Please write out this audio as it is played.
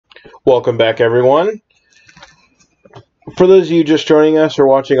Welcome back, everyone. For those of you just joining us or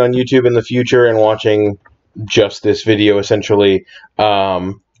watching on YouTube in the future and watching just this video, essentially, my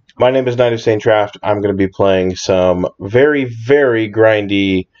name is Knight of St. Traft. I'm going to be playing some very, very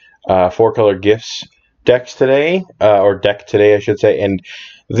grindy 4-color Gifts decks today, or deck today, I should say, and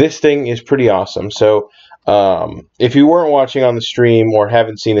this thing is pretty awesome. So, if you weren't watching on the stream or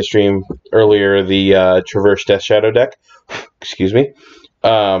haven't seen the stream earlier, the Traverse Death Shadow deck, excuse me,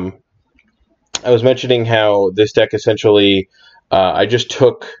 I was mentioning how this deck essentially, I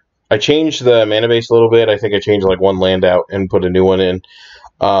changed the mana base a little bit. I think I changed like one land out and put a new one in.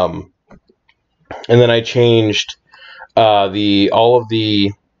 And then I changed all of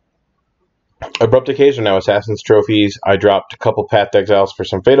the Abrupt Decays are now Assassin's Trophies. I dropped a couple Path Exiles for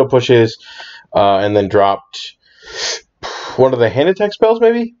some Fatal Pushes, and then dropped one of the Hand Attack spells,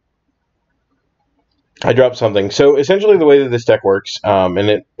 maybe? I dropped something. So essentially the way that this deck works, and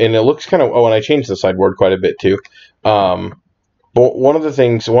it looks kind of, and I changed the sideboard quite a bit too. But one of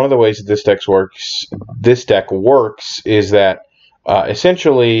the ways that this deck works is that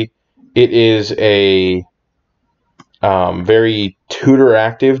essentially it is a very tutor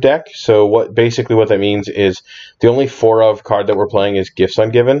active deck. So basically what that means is the only 4-of card that we're playing is Gifts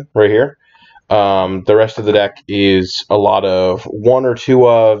Ungiven right here. The rest of the deck is a lot of 1 or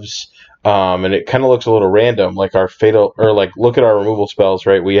 2-ofs. And it kind of looks a little random, like our fatal, or like look at our removal spells,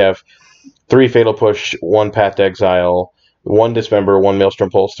 right? We have 3 Fatal Push, 1 Path Exile, 1 Dismember, 1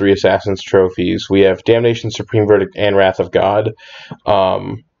 Maelstrom Pulse, 3 Assassin's Trophies. We have Damnation, Supreme Verdict, and Wrath of God.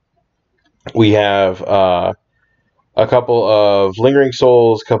 We have a couple of Lingering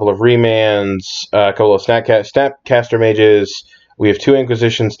Souls, a couple of Remands, a couple of Snapcaster Mages. We have 2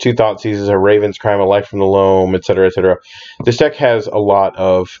 Inquisitions, 2 Thoughtseizes, a Raven's Crime, a Life from the Loam, etc., etc. This deck has a lot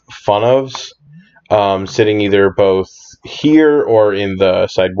of fun-ofs sitting either both here or in the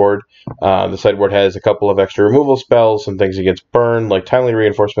sideboard. The sideboard has a couple of extra removal spells, some things against burn, like Timely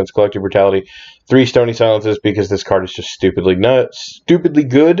Reinforcements, Collective Brutality, 3 Stony Silences, because this card is just stupidly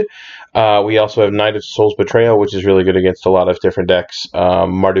good. We also have Knight of Soul's Betrayal, which is really good against a lot of different decks.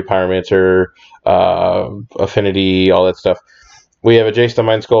 Mardu Pyromancer, Affinity, all that stuff. We have a Jace the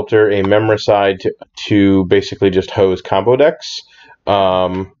Mind Sculptor, a Memoricide to basically just hose combo decks.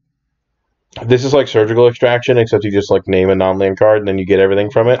 This is like Surgical Extraction, except you just like name a non-land card and then you get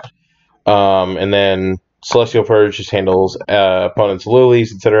everything from it. And then Celestial Purge just handles opponents'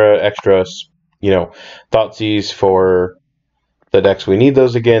 lilies, etc. Extra, Thoughtseize for the decks we need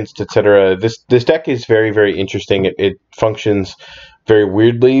those against, etc. This deck is very, very interesting. It functions very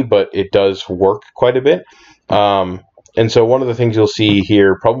weirdly, but it does work quite a bit. And so one of the things you'll see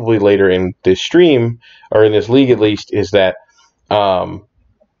here probably later in this stream, or in this league at least, is that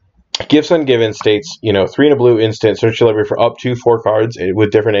Gifts Ungiven states, 3 and a blue instant, search your library for up to 4 cards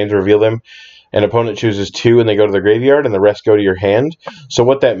with different names, reveal them. An opponent chooses 2 and they go to the graveyard and the rest go to your hand. So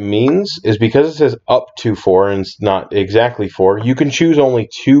what that means is because it says up to 4 and it's not exactly 4, you can choose only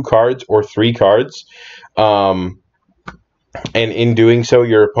 2 cards or 3 cards. And in doing so,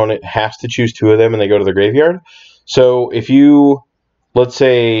 your opponent has to choose 2 of them and they go to the graveyard. So if you, let's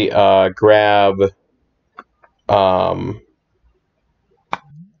say, grab, you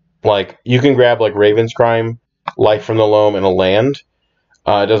can grab like Raven's Crime, Life from the Loam, and a land.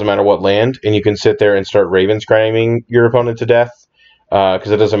 It doesn't matter what land, and you can sit there and start Raven's Criming your opponent to death,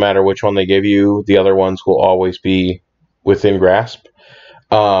 because it doesn't matter which one they give you. The other ones will always be within grasp.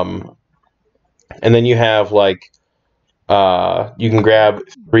 And then you have you can grab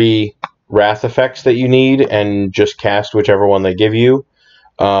 3 Wrath effects that you need and just cast whichever one they give you.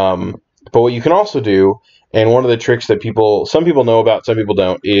 But what you can also do, and one of the tricks that some people know about, some people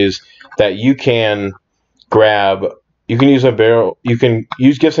don't, is that you can use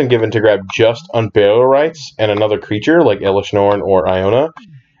Gifts Ungiven to grab just Unburial Rites and another creature like Elesh, Norn, or Iona.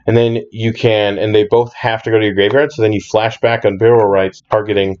 And then and they both have to go to your graveyard, so then you flash back Unburial Rites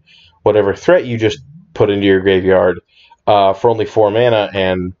targeting whatever threat you just put into your graveyard for only 4 mana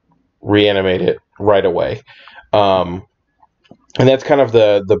and reanimate it right away. And that's kind of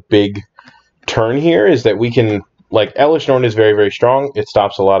the big turn here, is that we can, Elesh Norn is very, very strong. It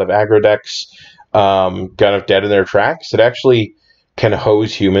stops a lot of aggro decks kind of dead in their tracks. It actually can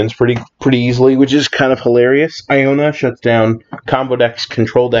hose humans pretty easily, which is kind of hilarious. Iona shuts down combo decks,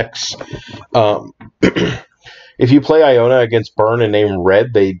 control decks. If you play Iona against burn and name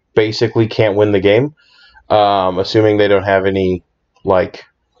red, they basically can't win the game, assuming they don't have any,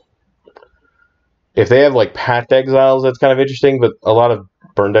 if they have Path Exiles, that's kind of interesting, but a lot of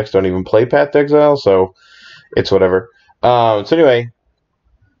burn decks don't even play Path Exile, so it's whatever. So anyway,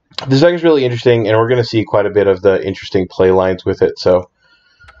 this deck is really interesting, and we're going to see quite a bit of the interesting play lines with it. So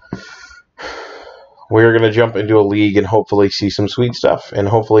we're going to jump into a league and hopefully see some sweet stuff. And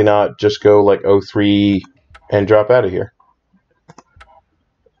hopefully not just go like 0-3 and drop out of here.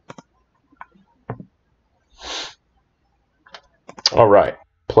 Alright.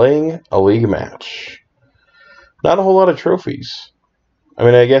 Playing a league match. Not a whole lot of trophies. I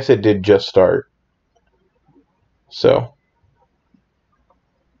mean, I guess it did just start. So.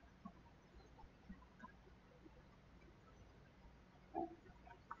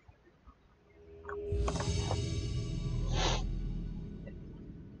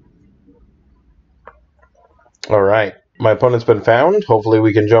 Alright. My opponent's been found. Hopefully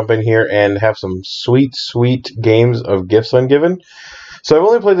we can jump in here and have some sweet, sweet games of Gifts Ungiven. So I've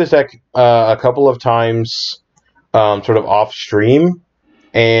only played this deck a couple of times sort of off stream.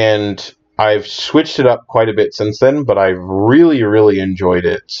 And I've switched it up quite a bit since then, but I've really, really enjoyed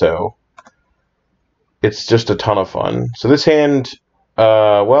it. So it's just a ton of fun. So this hand,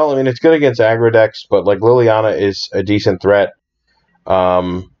 well, I mean, it's good against aggro decks, but like Liliana is a decent threat.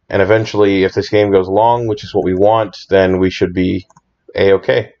 And eventually, if this game goes long, which is what we want, then we should be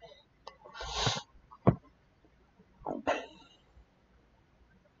A-okay.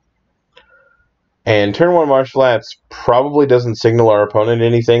 And turn 1 Marsh Flats probably doesn't signal our opponent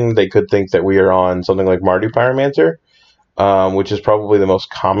anything. They could think that we are on something like Mardu Pyromancer, which is probably the most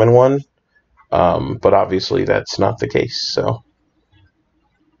common one. But obviously that's not the case. So,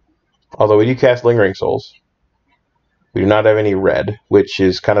 although we do cast Lingering Souls. We do not have any red, which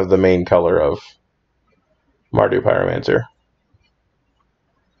is kind of the main color of Mardu Pyromancer.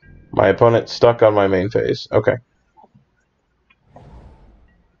 My opponent's stuck on my main phase. Okay.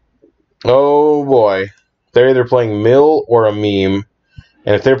 Oh boy. They're either playing Mill or a meme.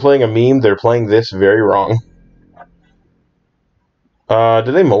 And if they're playing a meme, they're playing this very wrong.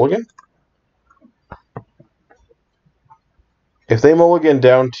 Did they mulligan? If they mulligan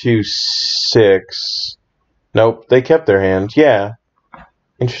down to 6... Nope, they kept their hand. Yeah.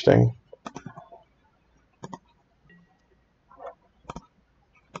 Interesting.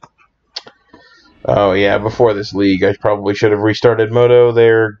 Oh yeah, before this league, I probably should have restarted Moto.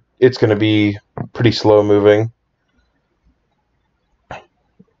 It's going to be pretty slow moving. And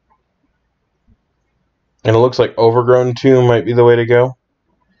it looks like Overgrown Tomb might be the way to go.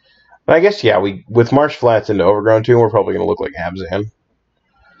 And I guess, yeah, with Marsh Flats into Overgrown Tomb, we're probably going to look like Abzan.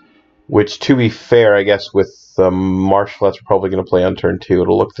 Which, to be fair, I guess with Marsh Flats, we're probably going to play on turn 2.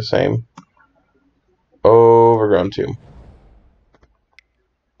 It'll look the same. Overgrown Tomb.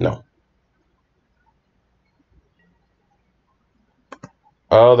 No.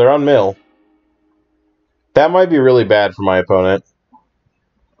 Oh, they're on Mill. That might be really bad for my opponent.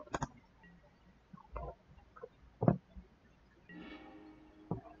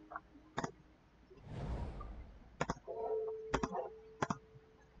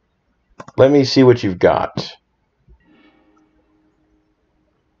 Let me see what you've got.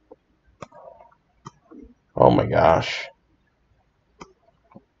 Oh my gosh.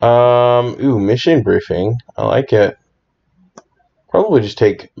 Ooh, mission briefing. I like it. Probably just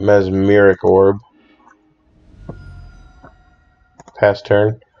take Mesmeric Orb. Pass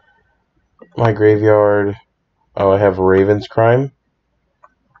turn. My graveyard. Oh, I have Raven's Crime.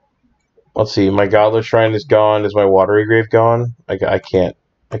 Let's see. My Godless Shrine is gone. Is my Watery Grave gone? I can't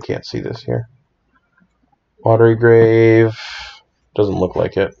see this here. Watery Grave. Doesn't look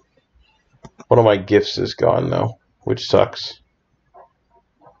like it. One of my gifts is gone, though, which sucks.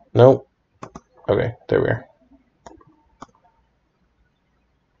 Nope. Okay, there we are.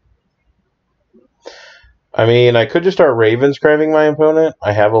 I mean, I could just start Ravenscraving my opponent.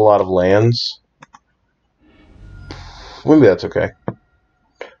 I have a lot of lands. Maybe that's okay.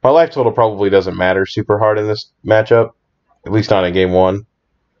 My life total probably doesn't matter super hard in this matchup. At least not in game 1.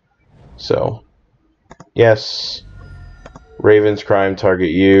 So, yes. Raven's Crime, target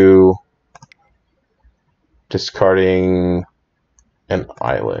you. Discarding an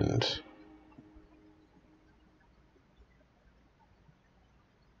island.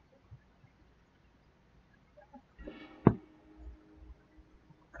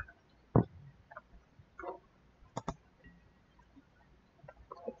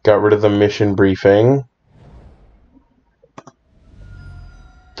 Got rid of the mission briefing.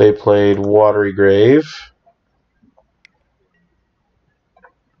 They played Watery Grave.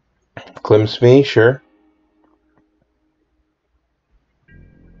 Glimpse me, sure.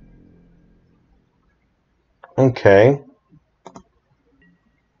 Okay.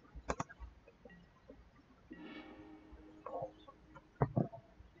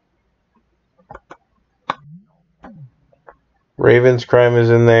 Raven's Crime is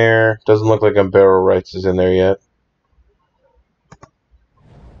in there. Doesn't look like Unburial Rites is in there yet.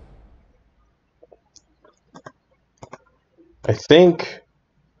 I think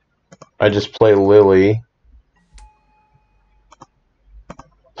I just play Lily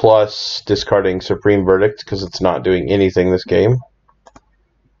plus discarding Supreme Verdict because it's not doing anything this game.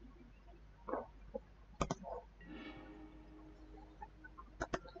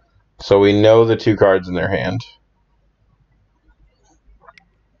 So we know the 2 cards in their hand.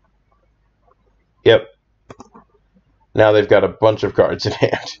 Yep. Now they've got a bunch of cards in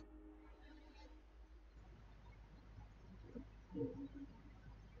hand.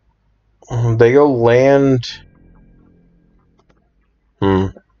 They go land.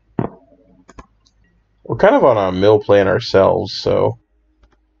 We're kind of on a mill plan ourselves, so.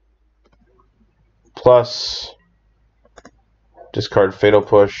 Plus, discard Fatal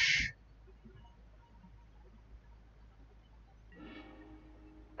Push.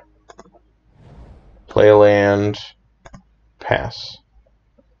 Play a land. Pass.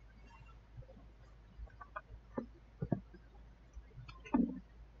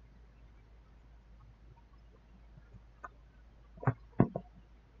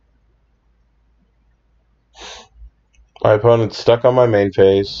 My opponent's stuck on my main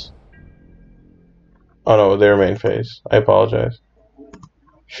phase. Oh no, their main phase. I apologize.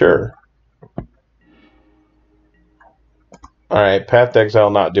 Sure. Alright, Path to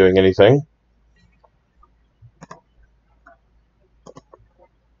Exile not doing anything.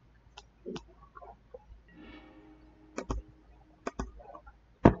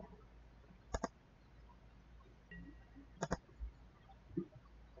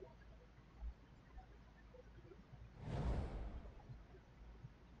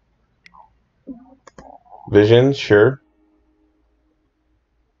 Visions, sure.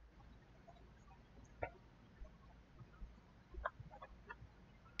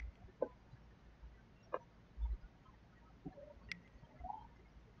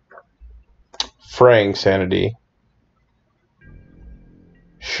 Fraying Sanity.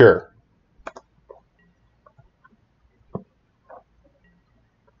 Sure.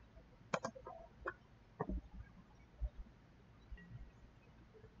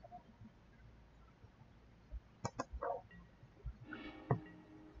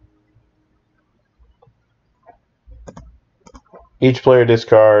 Each player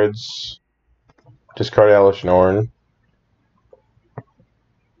discards. Discard Elesh Norn.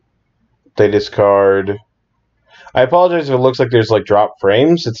 They discard. I apologize if it looks like there's like drop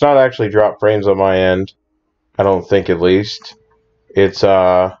frames. It's not actually drop frames on my end. I don't think, at least. It's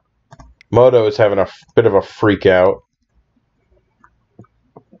Moto is having a bit of a freak out.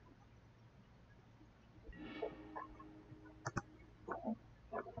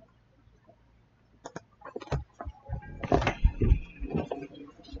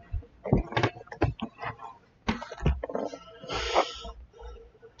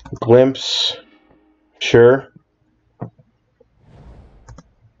 Glimpse, sure.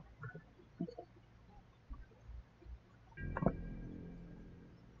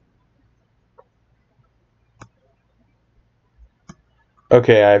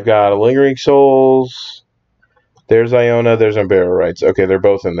 Okay, I've got a Lingering Souls. There's Iona, there's Unburial Rites. Okay, they're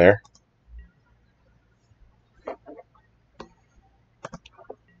both in there.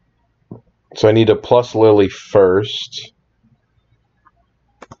 So I need to plus Lily first.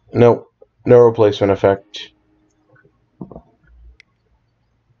 Nope, no replacement effect.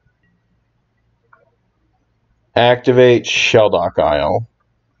 Activate Shelldock Isle.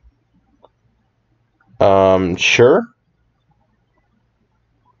 Sure.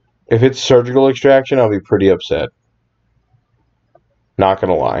 If it's Surgical Extraction, I'll be pretty upset. Not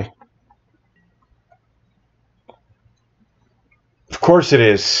gonna lie. Of course it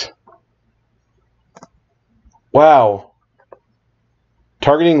is. Wow.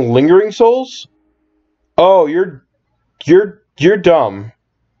 Targeting Lingering Souls? Oh, you're dumb.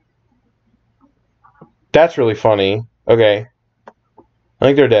 That's really funny. Okay. I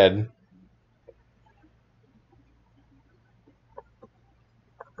think they're dead.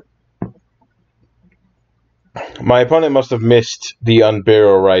 My opponent must have missed the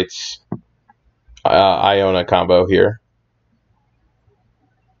Unburial Rites Iona combo here.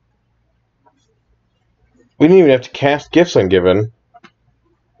 We didn't even have to cast Gifts Ungiven.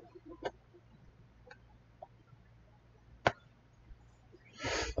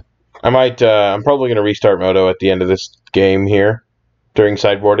 I'm probably going to restart Moto at the end of this game here, during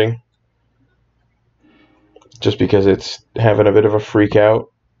sideboarding. Just because it's having a bit of a freak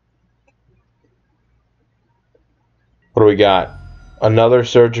out. What do we got? Another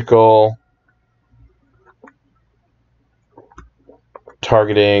Surgical.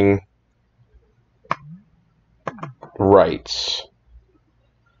 Targeting Rites.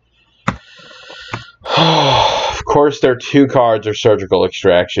 Of course, their 2 cards are Surgical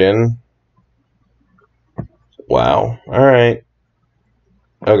Extraction. Wow. Alright.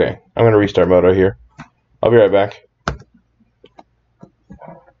 Okay, I'm going to restart Moto here. I'll be right back.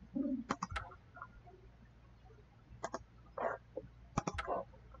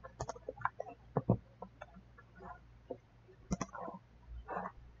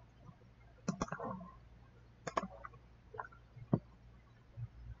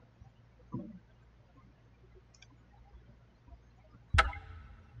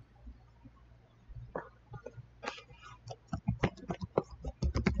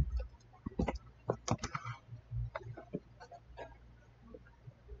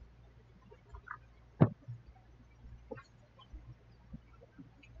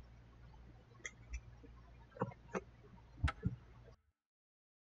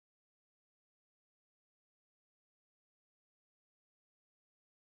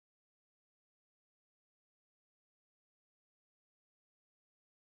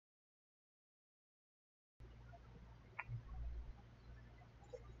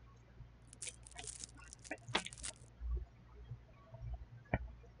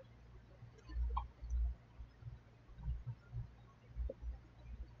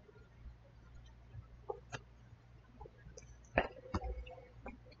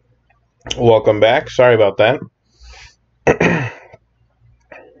 Welcome back. Sorry about that.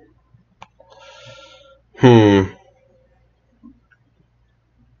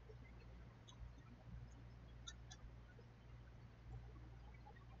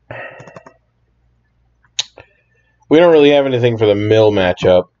 We don't really have anything for the mill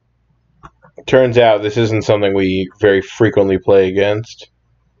matchup. Turns out this isn't something we very frequently play against.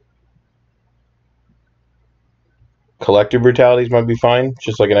 Collective Brutalities might be fine,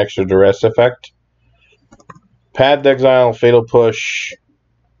 just like an extra duress effect. Pad Exile, Fatal Push,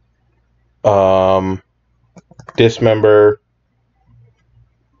 Dismember.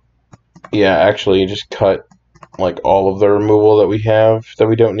 Yeah, actually, just cut like all of the removal that we have that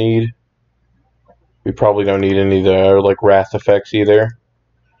we don't need. We probably don't need any of the like wrath effects either.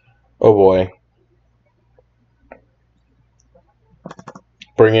 Oh boy.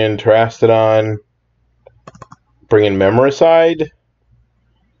 Bring in Terastodon. Bring in Memoricide.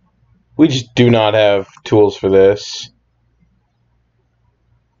 We just do not have tools for this.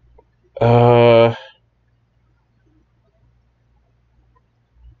 I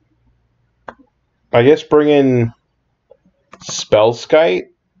guess bring in Spellskite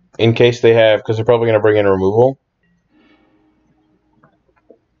in case they have, because they're probably going to bring in removal.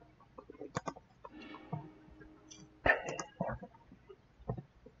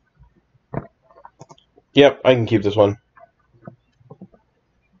 Yep, I can keep this one.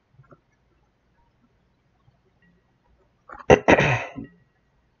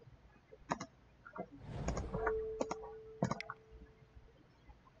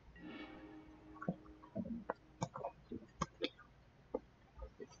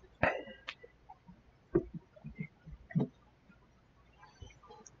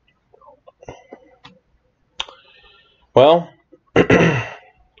 Well,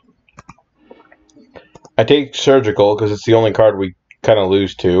 I take Surgical because it's the only card we kind of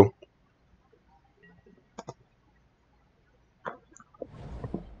lose to.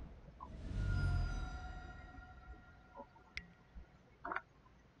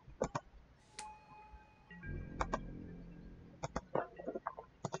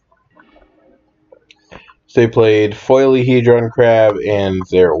 So they played Foily Hedron Crab and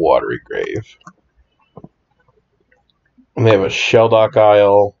their Watery Grave. And they have a Shelldock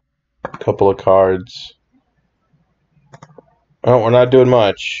Isle, a couple of cards. Oh, we're not doing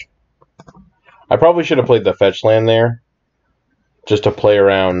much. I probably should have played the fetch land there, just to play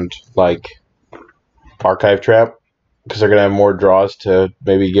around, like, Archive Trap, because they're going to have more draws to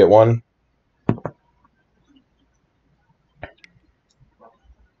maybe get one.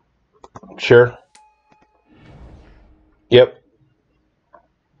 Sure. Yep.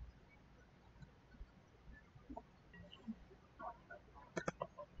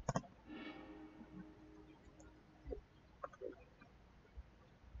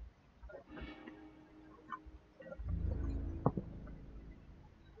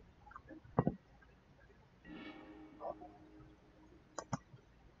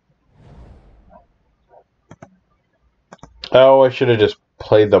 Oh, I should have just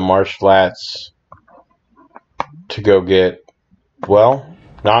played the Marsh Flats to go get, well,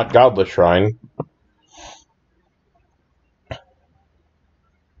 not Godless Shrine. I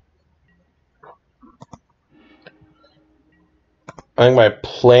think my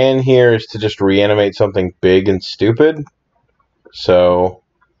plan here is to just reanimate something big and stupid. So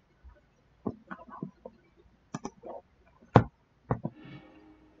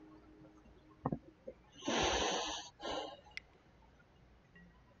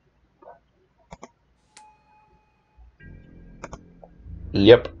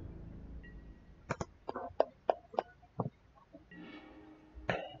Yep.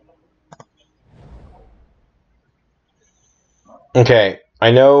 Okay,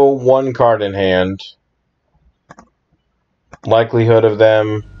 I know one card in hand. Likelihood of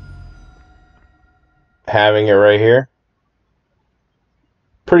them having it right here.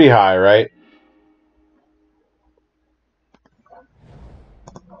 Pretty high, right?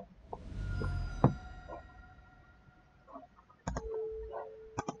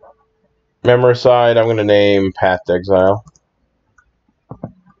 Memoricide, I'm going to name Path to Exile.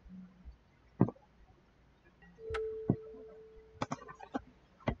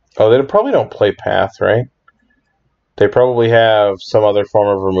 Oh, they probably don't play Path, right? They probably have some other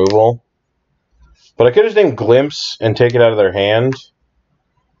form of removal. But I could just name Glimpse and take it out of their hand.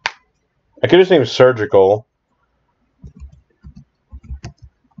 I could just name Surgical.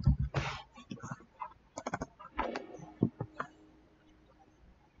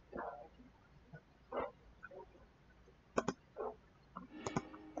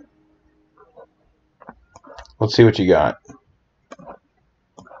 Let's see what you got.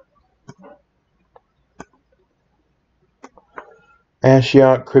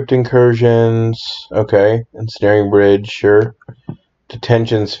 Ashiok, Crypt Incursions, okay. Ensnaring Bridge, sure.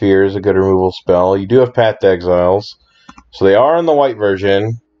 Detention Sphere is a good removal spell. You do have Path to Exiles. So they are in the white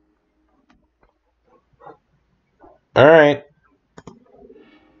version. Alright.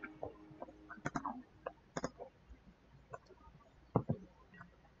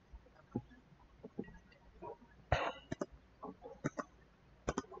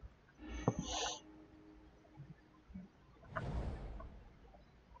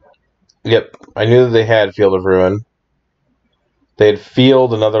 Yep, I knew that they had Field of Ruin. They had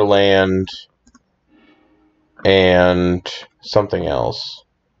Field, another land, and something else.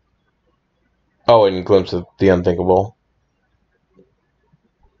 Oh, and Glimpse of the Unthinkable.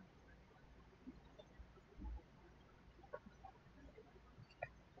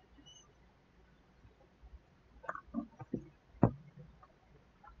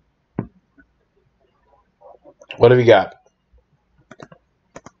 What have you got?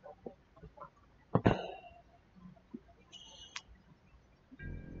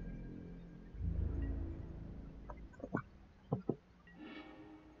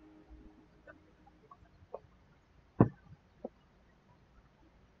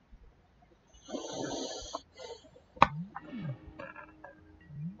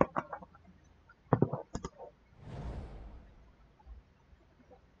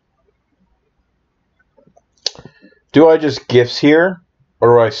 Do I just Gifts here?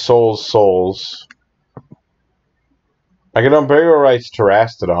 Or do I Souls? I get Unburial Rites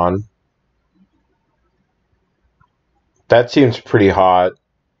Terastodon. That seems pretty hot.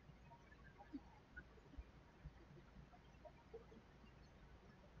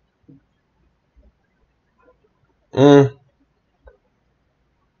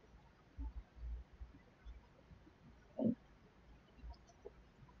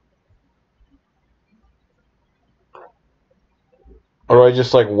 Or do I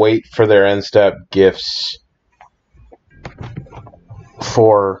just, like, wait for their end step Gifts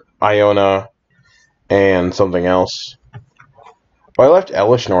for Iona and something else? Oh, I left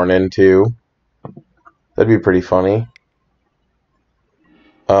Elesh Norn in, too. That'd be pretty funny.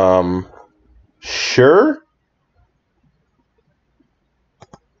 Sure?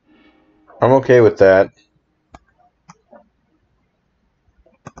 I'm okay with that.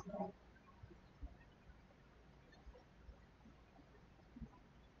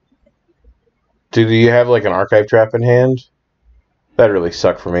 Do you have, like, an Archive Trap in hand? That'd really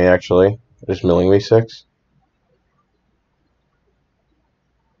suck for me, actually. Just milling me 6.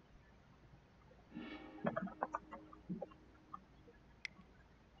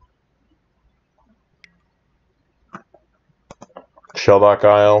 Shelldock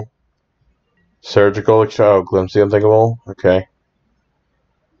Isle. Surgical. Oh, Glimpse the Unthinkable. Okay.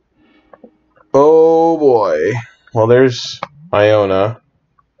 Oh, boy. Well, there's Iona.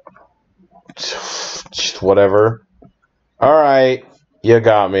 Just whatever. Alright. You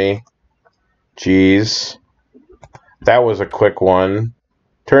got me. Jeez. That was a quick one.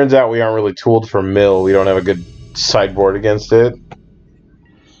 Turns out we aren't really tooled for mill. We don't have a good sideboard against it.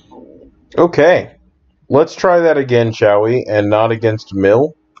 Okay. Let's try that again, shall we? And not against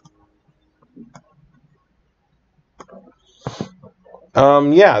mill.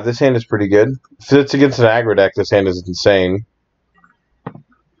 Yeah, this hand is pretty good. If it's against an aggro deck, this hand is insane.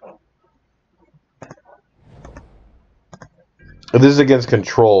 If this is against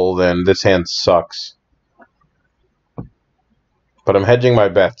control, then this hand sucks. But I'm hedging my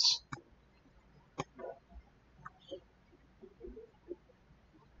bets.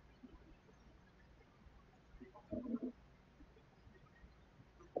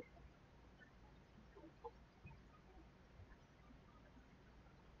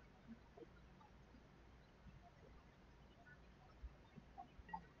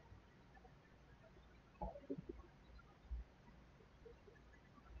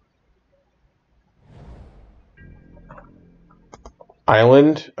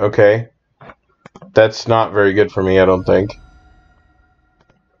 Island? Okay. That's not very good for me, I don't think.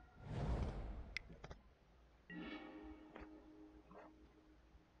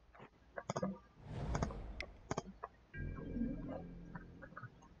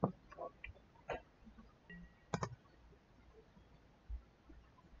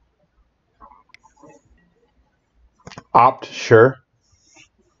 Opt, sure.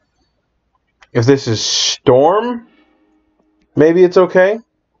 If this is Storm, maybe it's okay.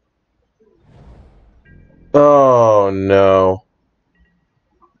 Oh, no.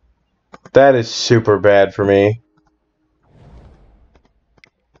 That is super bad for me.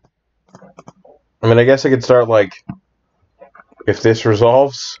 I mean, I guess I could start, like, if this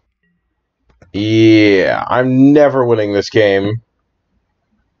resolves. Yeah, I'm never winning this game.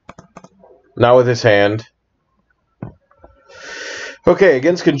 Not with this hand. Okay,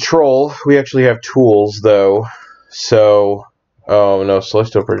 against control, we actually have tools, though. So, oh no,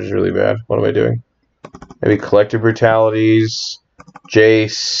 Celestial Purge is really bad. What am I doing? Maybe Collective Brutalities,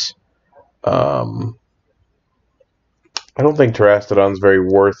 Jace. I don't think Terastodon's very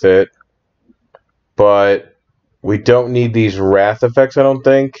worth it. But we don't need these Wrath effects, I don't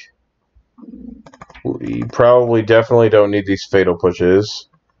think. We probably definitely don't need these Fatal Pushes.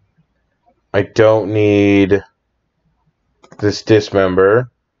 I don't need this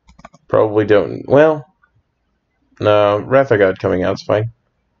Dismember. Probably don't... Well, no, Wrath I got coming out, it's fine.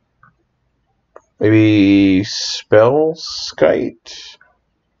 Maybe Spellskite?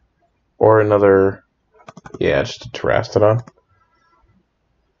 Or another... Yeah, just a Terastodon.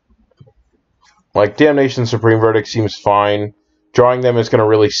 Like, Damnation Supreme Verdict seems fine. Drawing them is going to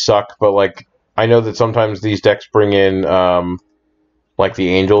really suck, but, like, I know that sometimes these decks bring in, like, the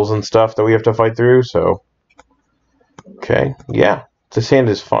Angels and stuff that we have to fight through, so... Okay, yeah. This hand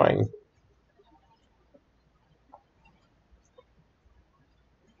is fine.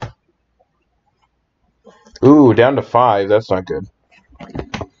 Ooh, down to 5. That's not good.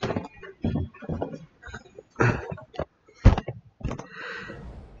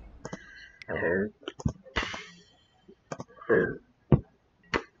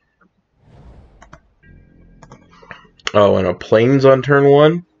 Oh, and a Plains on turn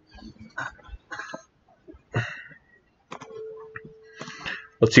 1?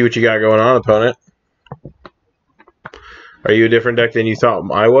 Let's see what you got going on, opponent. Are you a different deck than you thought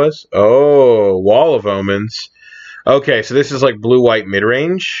I was? Oh, Wall of Omens. Okay, so this is like blue-white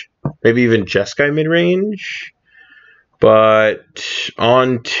mid-range. Maybe even Jeskai mid-range. But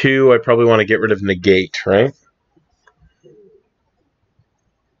on 2, I probably want to get rid of Negate, right?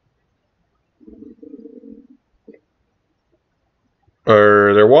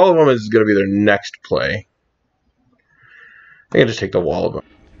 Or their Wall of Omens is going to be their next play. I can just take the Wall of Omens.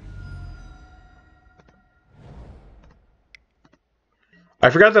 I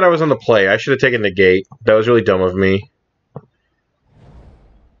forgot that I was on the play. I should have taken Negate. That was really dumb of me.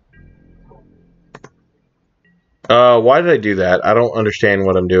 Why did I do that? I don't understand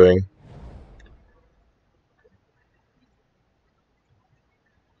what I'm doing.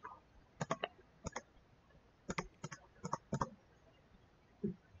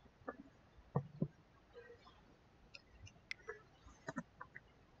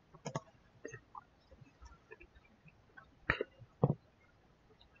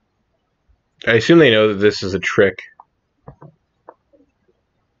 I assume they know that this is a trick.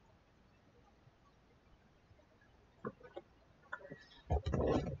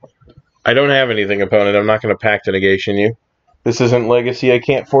 I don't have anything, opponent. I'm not going to Pact to Negation you. This isn't Legacy. I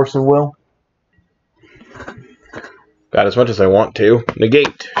can't force of will. Got as much as I want to.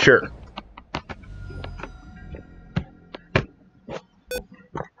 Negate, sure.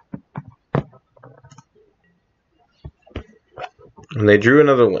 And they drew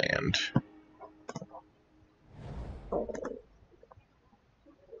another land.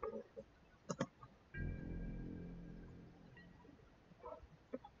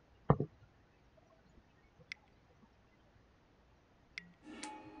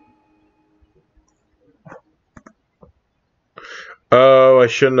 Oh, I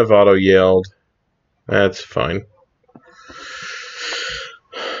shouldn't have auto-yelled. That's fine.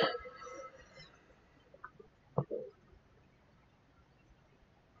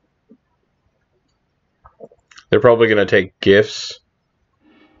 They're probably going to take Gifts.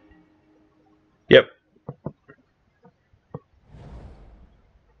 Yep.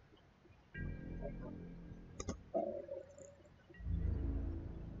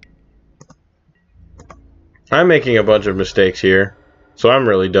 I'm making a bunch of mistakes here, so I'm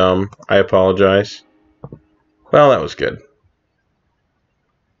really dumb. I apologize. Well, that was good.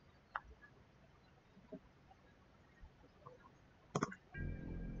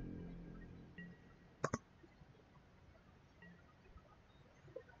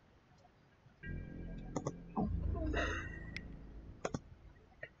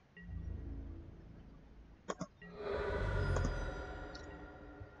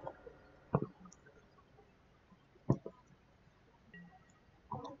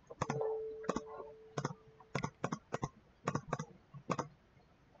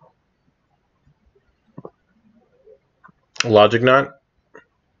 Logic Knot.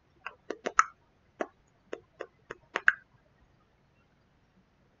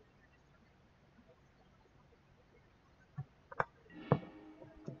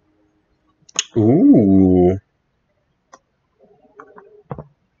 Ooh.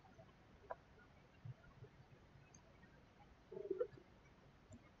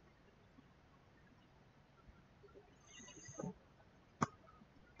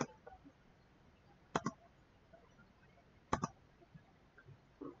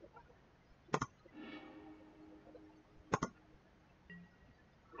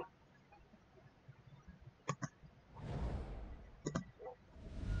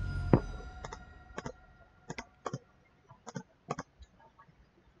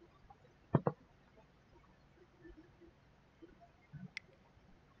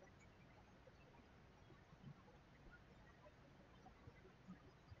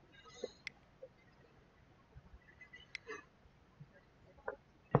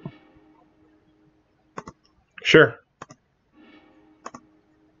 Sure.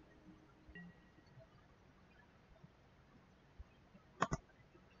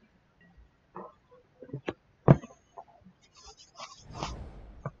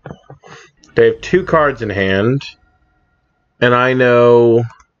 They have 2 cards in hand, and I know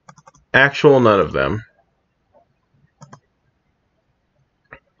actual none of them.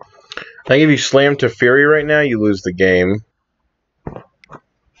 I think if you slam Teferi right now, you lose the game.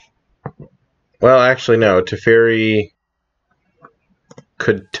 Well, actually, no. Teferi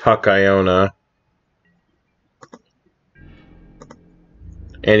could tuck Iona.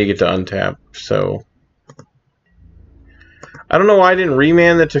 And you get to untap, so... I don't know why I didn't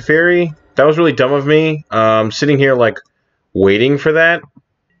remand the Teferi. That was really dumb of me. Sitting here, like, waiting for that.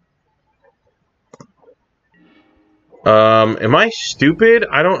 Am I stupid?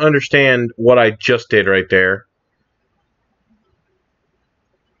 I don't understand what I just did right there.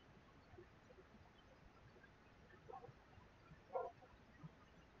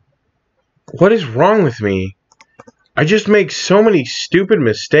 What is wrong with me? I just make so many stupid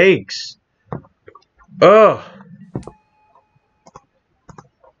mistakes. Ugh.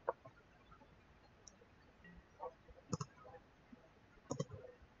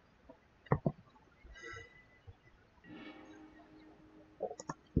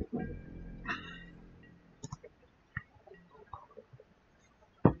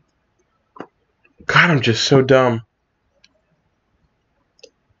 God, I'm just so dumb.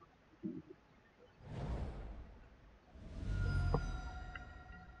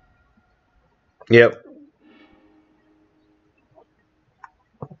 Yep.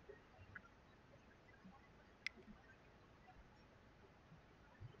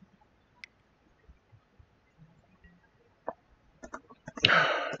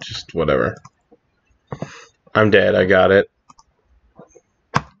 Just whatever. I'm dead. I got it.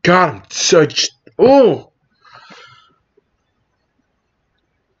 God, I'm such... Oh!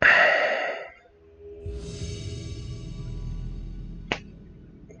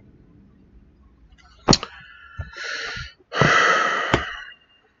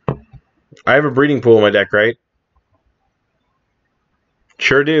 I have a breeding pool in my deck, right?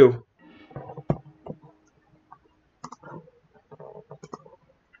 Sure do.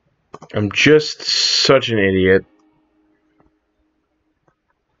 I'm just such an idiot.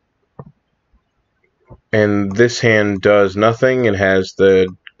 And this hand does nothing and has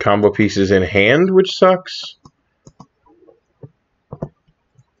the combo pieces in hand, which sucks.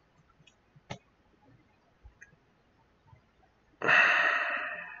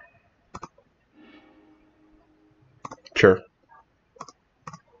 Sure.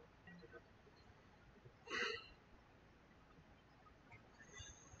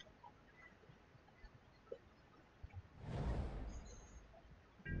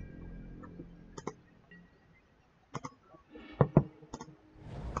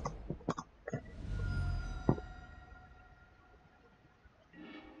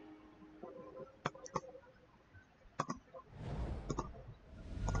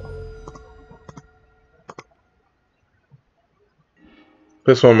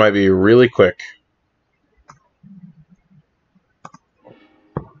 This one might be really quick.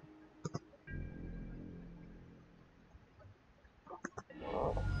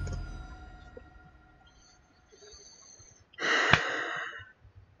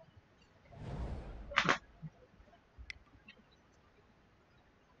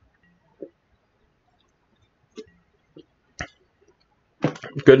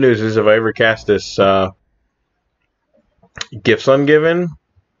 Good news is if I ever cast this Gifts Ungiven,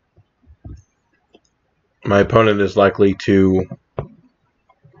 my opponent is likely to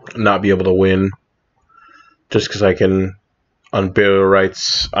not be able to win just because I can Unburial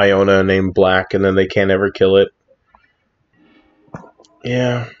Rites Iona named Black, and then they can't ever kill it.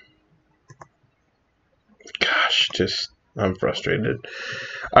 Yeah. Gosh, I'm frustrated.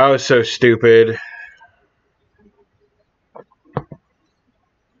 I was so stupid.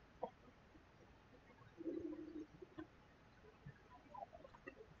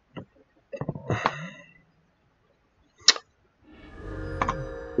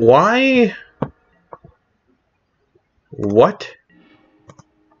 Why? What?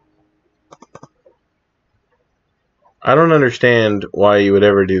 I don't understand why you would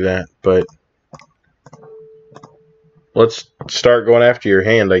ever do that, but let's start going after your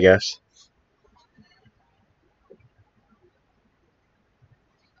hand, I guess.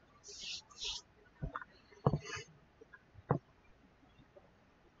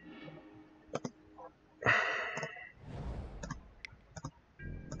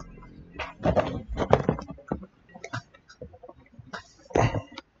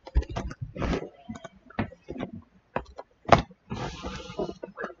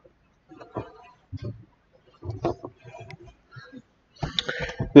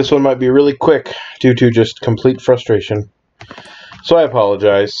 This one might be really quick due to just complete frustration. So I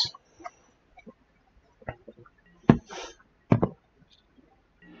apologize.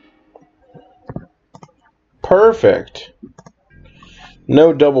 Perfect.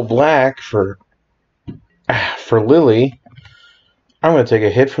 No double black for Lily. I'm going to take a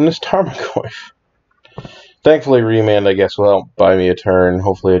hit from this Tarmogoyf. Thankfully, Remand, I guess, will help buy me a turn.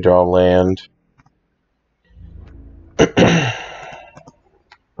 Hopefully I draw land.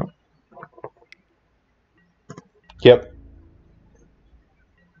 Yep.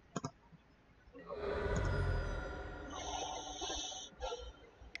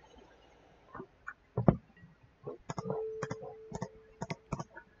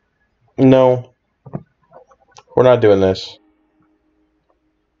 No. We're not doing this.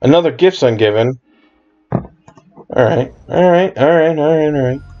 Another Gifts Ungiven. Alright.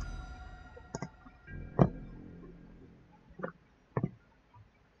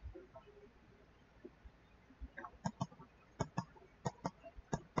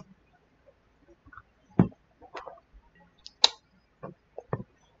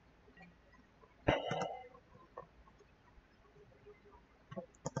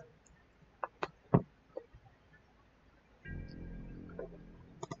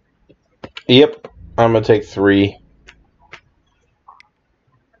 Yep. I'm going to take 3.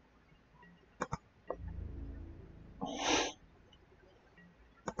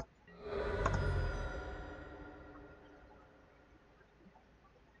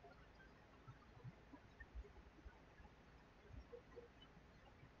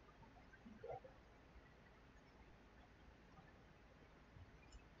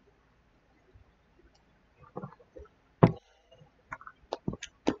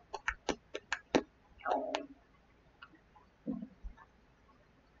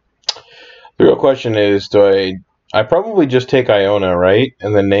 The real question is, I probably just take Iona, right?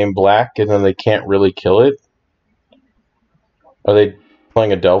 And then name Black, and then they can't really kill it? Are they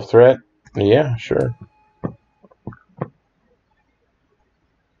playing a Delve threat? Yeah, sure.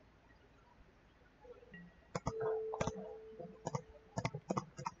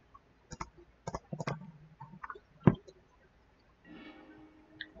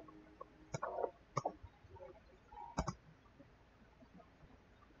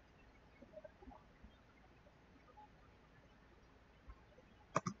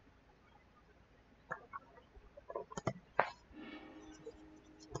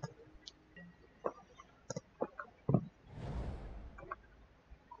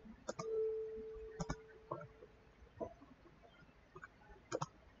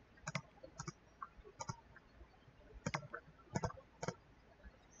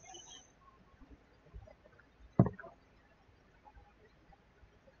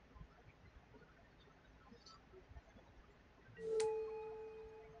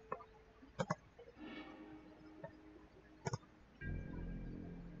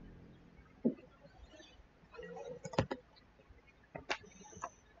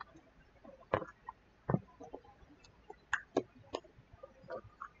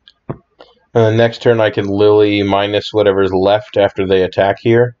 And the next turn I can Lily minus whatever's left after they attack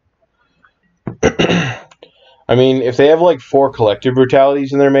here. I mean, if they have like 4 Collective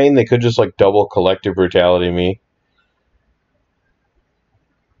Brutalities in their main, they could just like double Collective Brutality me.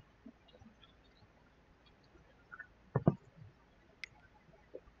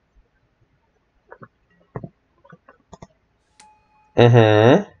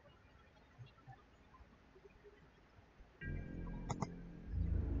 Mm-hmm.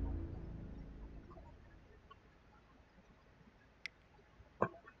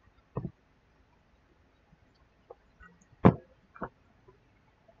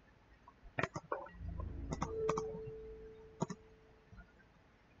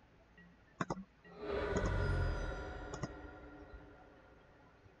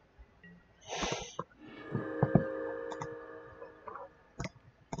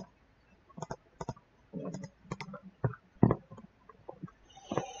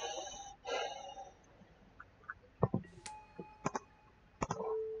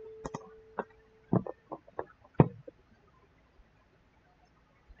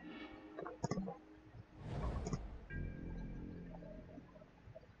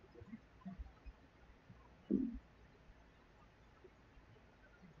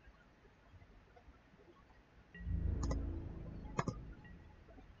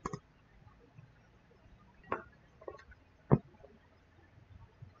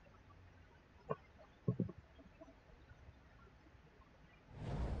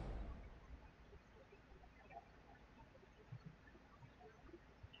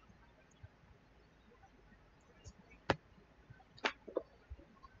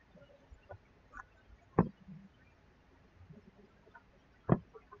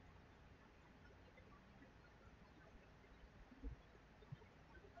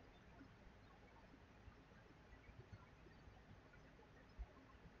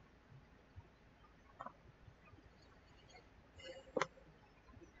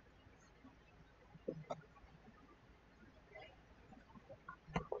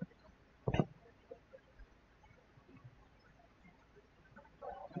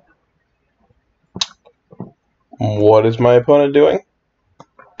 What is my opponent doing?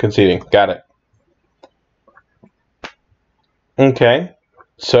 Conceding. Got it. Okay.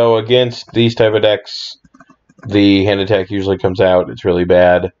 So against these type of decks, the hand attack usually comes out. It's really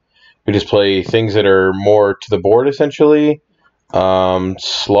bad. We just play things that are more to the board, essentially.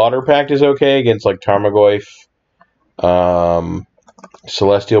 Slaughter Pact is okay against, like, Tarmogoyf.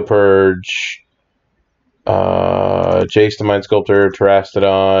 Celestial Purge. Jace the Mind Sculptor.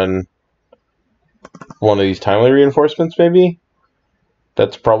 Terastodon. One of these Timely Reinforcements, maybe?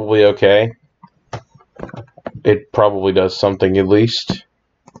 That's probably okay. It probably does something, at least.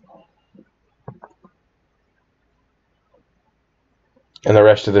 And the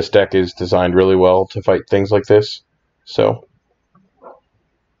rest of this deck is designed really well to fight things like this. So.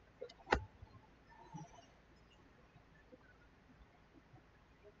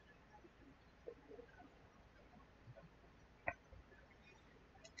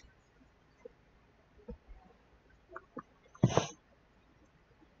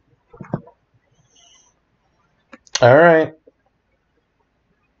 Alright.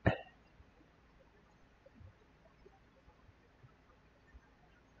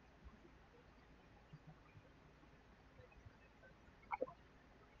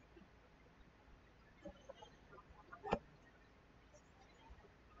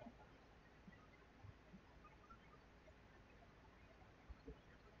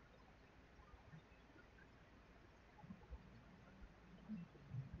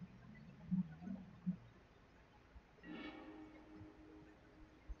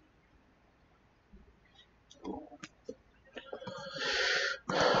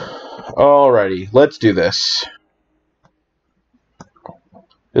 Alrighty, let's do this.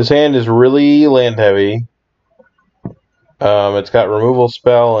 This hand is really land heavy. It's got removal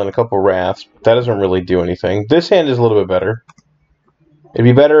spell and a couple wraths, but that doesn't really do anything. This hand is a little bit better. It'd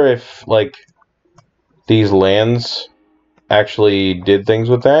be better if, like, these lands actually did things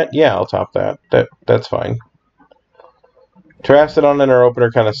with that. Yeah, I'll top that. That's fine. Terastodon in our opener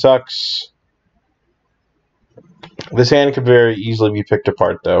kind of sucks. This hand could very easily be picked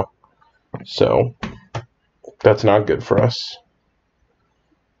apart, though. So, that's not good for us.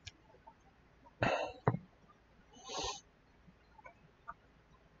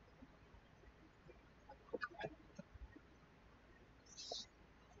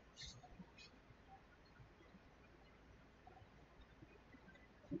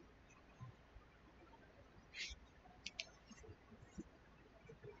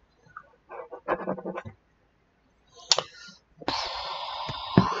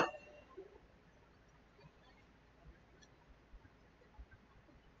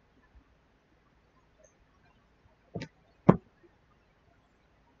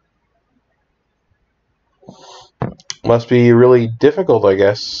 Must be really difficult, I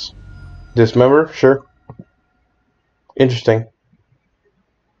guess. Dismember? Sure. Interesting.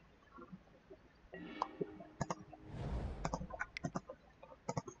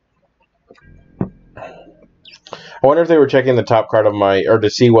 I wonder if they were checking the top card of my, or to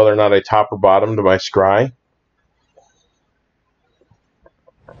see whether or not I top or bottom to my scry.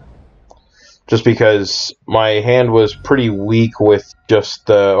 Just because my hand was pretty weak with just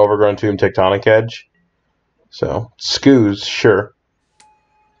the Overgrown Tomb Tectonic Edge. So, scoos, sure.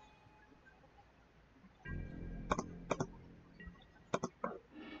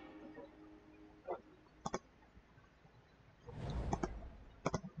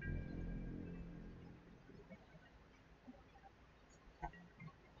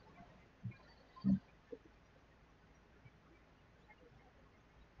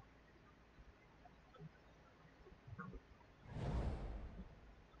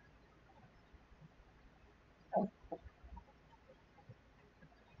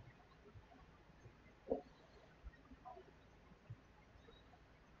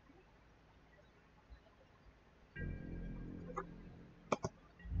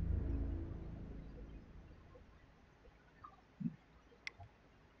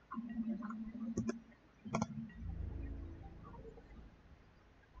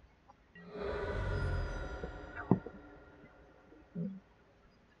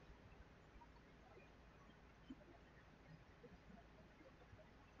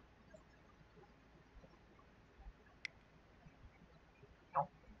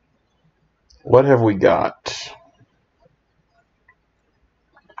 What have we got?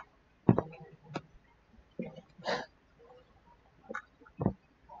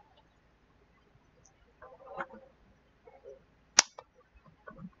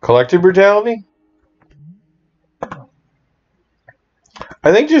 Collective Brutality?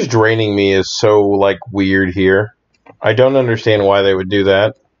 I think just draining me is so, like, weird here. I don't understand why they would do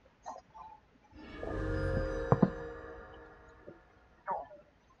that.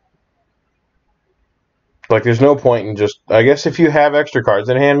 Like, there's no point in just... I guess if you have extra cards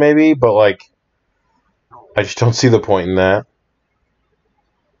in hand, maybe, but, like, I just don't see the point in that.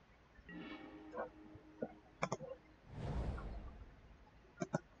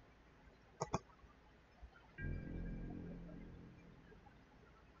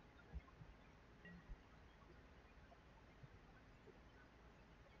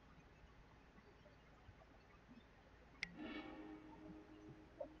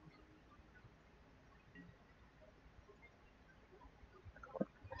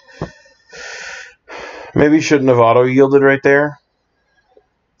 Maybe shouldn't have auto-yielded right there.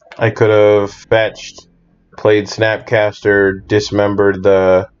 I could have fetched, played Snapcaster, dismembered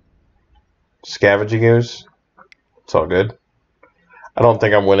the Scavenging Ooze. It's all good. I don't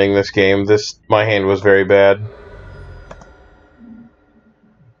think I'm winning this game. My hand was very bad.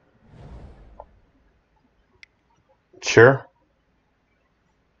 Sure.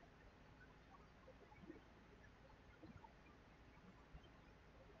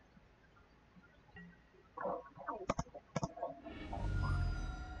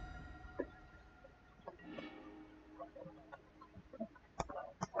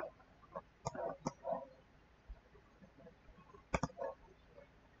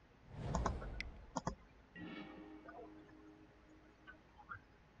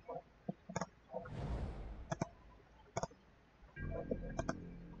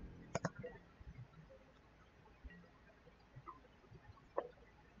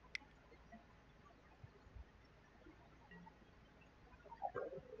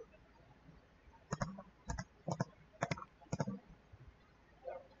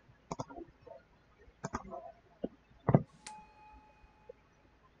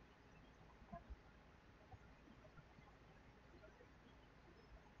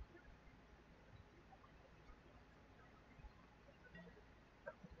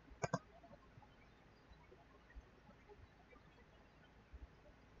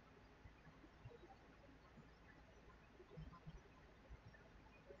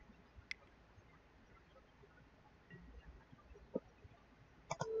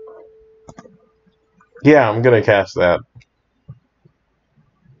 Yeah, I'm gonna cast that.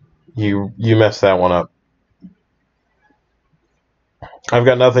 You messed that one up. I've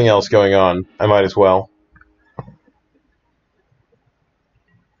got nothing else going on. I might as well.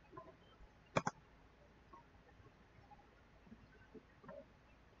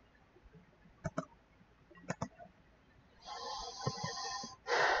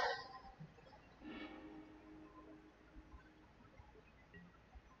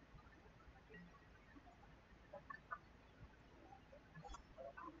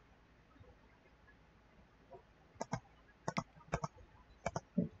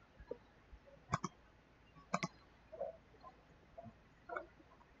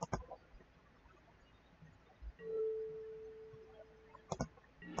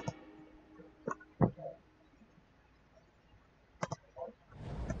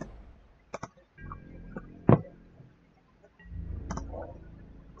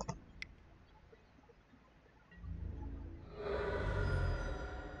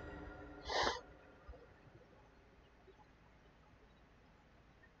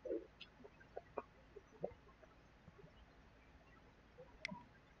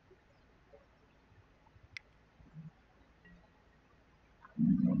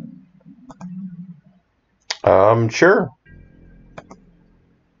 Sure.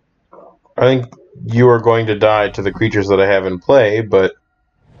 I think you are going to die to the creatures that I have in play, but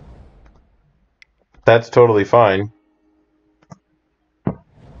that's totally fine.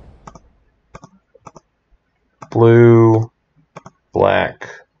 Blue, black,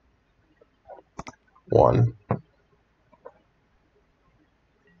 1.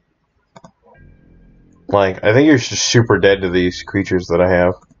 Like, I think you're just super dead to these creatures that I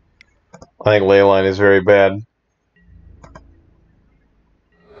have. I think Leyline is very bad.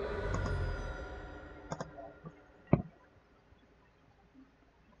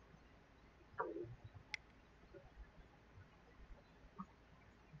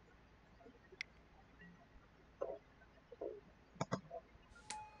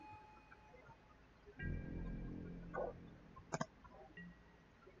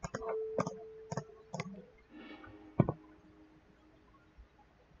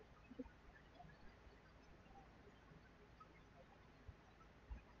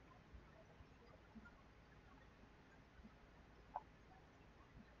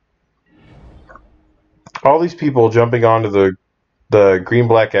 All these people jumping onto the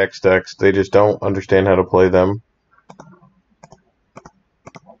green-black X decks, they just don't understand how to play them.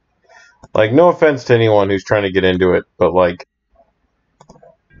 Like, no offense to anyone who's trying to get into it, but, like,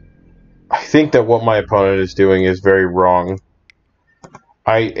 I think that what my opponent is doing is very wrong.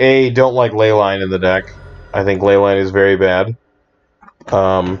 I don't like Leyline in the deck. I think Leyline is very bad.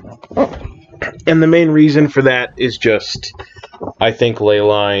 And the main reason for that is just, I think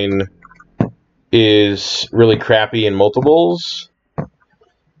Leyline is really crappy in multiples,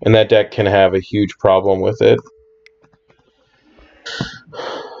 and that deck can have a huge problem with it.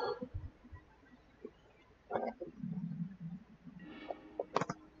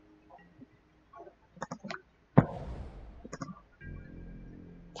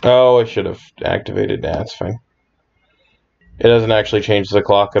 Oh, I should have activated that. That's fine. It doesn't actually change the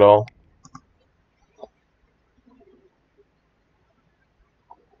clock at all.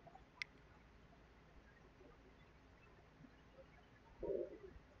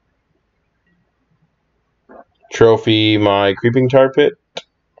 Trophy my Creeping Tar Pit.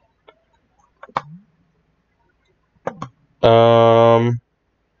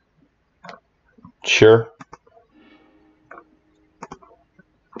 Sure.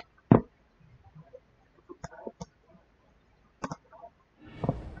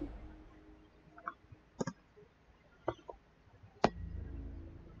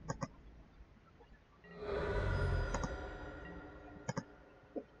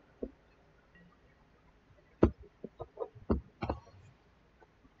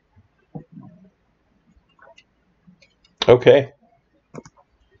 Okay.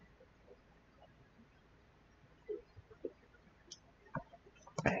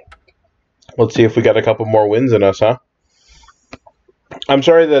 Let's see if we got a couple more wins in us, huh? I'm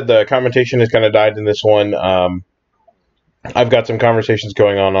sorry that the commentation has kind of died in this one. I've got some conversations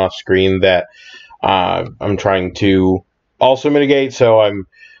going on off screen that I'm trying to also mitigate, so I'm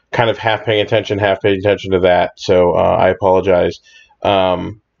kind of half paying attention to that, so I apologize.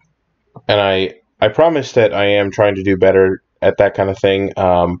 And I promise that I am trying to do better at that kind of thing.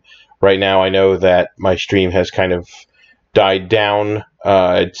 Right now I know that my stream has kind of died down.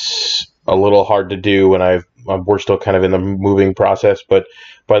 It's a little hard to do when we're still kind of in the moving process, but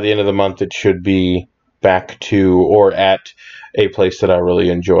by the end of the month it should be back to or at a place that I really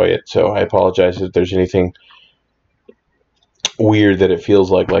enjoy it. So I apologize if there's anything weird that it feels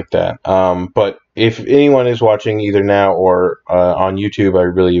like that. But if anyone is watching either now or on YouTube, I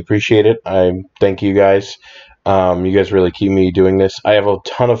really appreciate it. I thank you guys. You guys really keep me doing this. I have a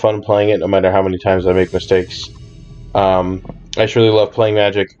ton of fun playing it, no matter how many times I make mistakes. I just really love playing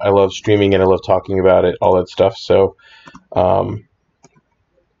Magic. I love streaming and I love talking about it, all that stuff. So,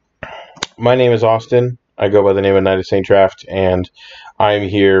 my name is Austin. I go by the name of Knight of St. Draft, and I'm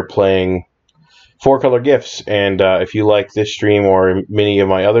here playing 4-color Gifts. And if you like this stream or many of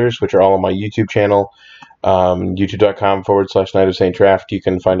my others, which are all on my YouTube channel, youtube.com/Knight of St. Draft, you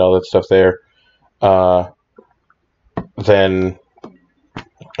can find all that stuff there. Then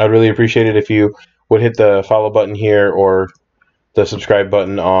I'd really appreciate it if you would hit the follow button here or the subscribe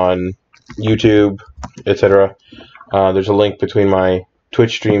button on YouTube, etc. There's a link between my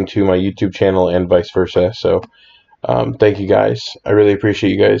Twitch stream to my YouTube channel and vice versa. So thank you guys. I really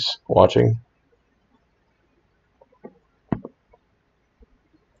appreciate you guys watching.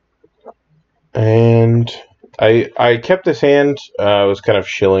 And I kept this hand. I was kind of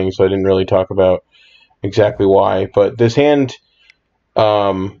shilling, so I didn't really talk about exactly why. But this hand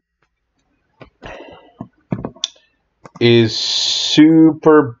is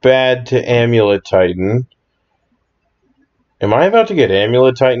super bad to Amulet Titan. Am I about to get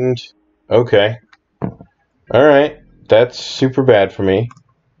Amulet Titaned? Okay. Alright. That's super bad for me.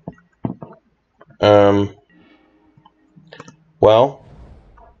 Well,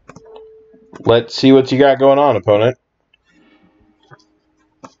 let's see what you got going on, opponent.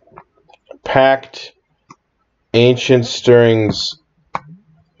 Pact, Ancient Stirrings,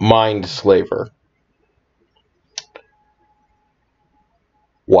 Mind Slaver.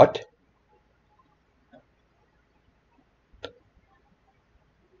 What?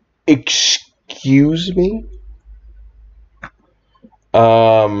 Excuse me?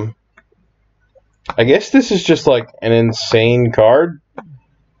 I guess this is just like an insane card.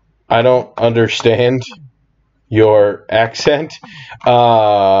 I don't understand your accent.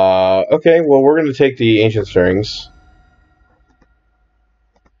 Okay, well, we're going to take the Ancient Stirrings.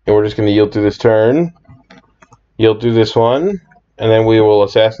 And we're just going to yield through this turn. Yield through this one. And then we will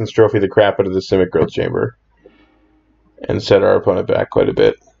Assassin's Trophy the crap out of the Simic Growth Chamber. And set our opponent back quite a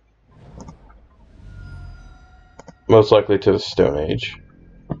bit. Most likely to the Stone Age.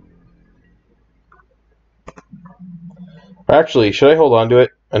 Actually, should I hold on to it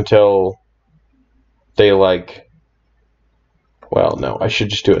until they, like... Well, no, I should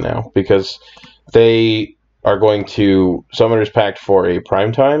just do it now. Because they are going to Summoner's Pact for a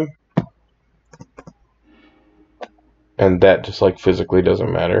prime time. And that just, like, physically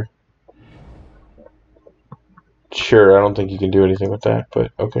doesn't matter. Sure, I don't think you can do anything with that,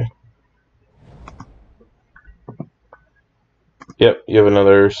 but okay. Yep, you have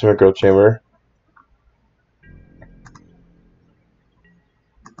another Synchro Chamber.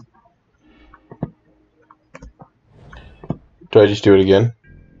 Do I just do it again?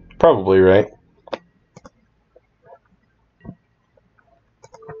 Probably, right?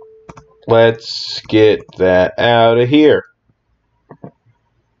 Let's get that out of here.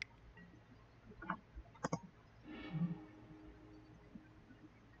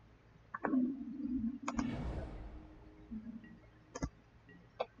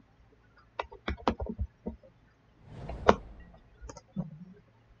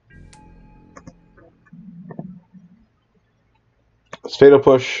 Fatal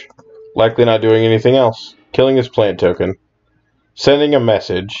Push, likely not doing anything else. Killing his plant token. Sending a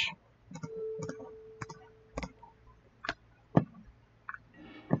message.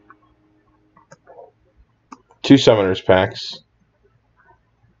 Two Summoners Packs.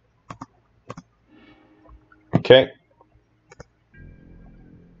 Okay.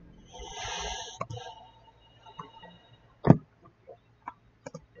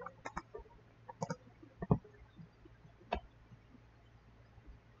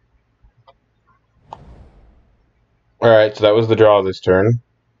 Alright, so that was the draw this turn.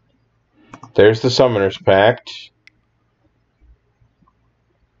 There's the Summoner's Pact.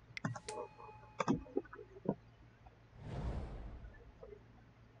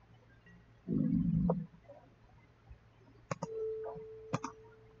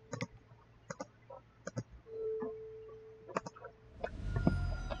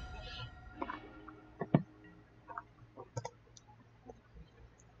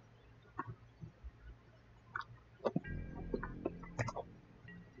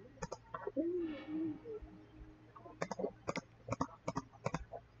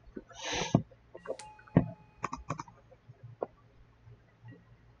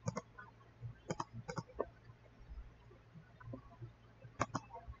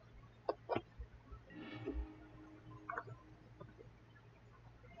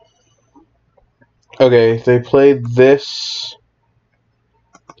 Okay, they played this.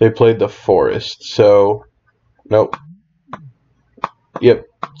 They played the Forest, so... Nope. Yep,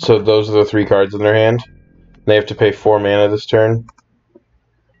 so those are the 3 cards in their hand. They have to pay 4 mana this turn.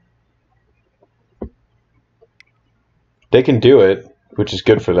 They can do it, which is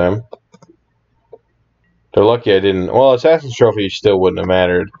good for them. They're lucky I didn't... Well, Assassin's Trophy still wouldn't have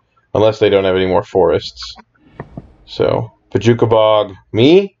mattered, unless they don't have any more forests. So, Pajuka Bog.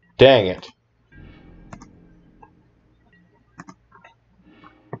 Me? Dang it.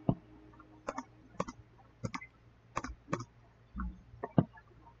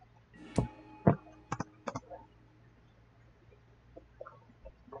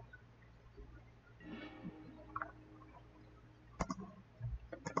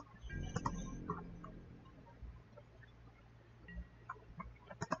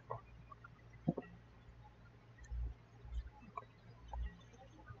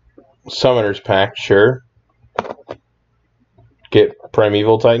 Summoner's Pact, sure. Get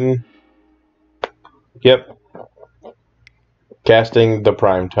Primeval Titan. Yep. Casting the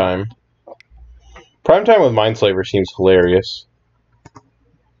Prime Time. Prime Time with Mindslaver seems hilarious,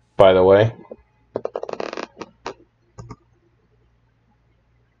 by the way.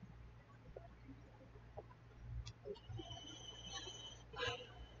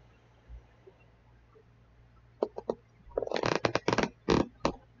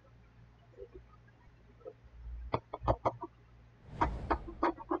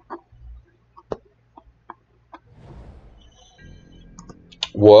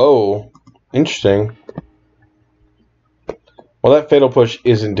 Whoa. Interesting. Well, that Fatal Push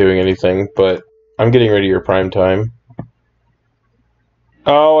isn't doing anything, but I'm getting rid of your Prime Time.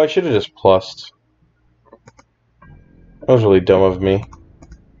 Oh, I should have just plussed. That was really dumb of me.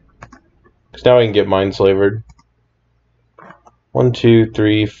 Because now I can get Mindslavered. 1, 2,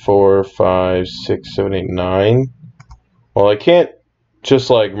 3, 4, 5, 6, 7, 8, 9. Well, I can't just,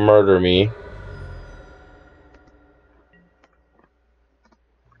 like, murder me.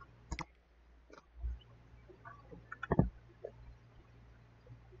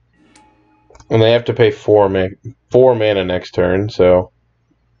 And they have to pay 4 mana next turn, so...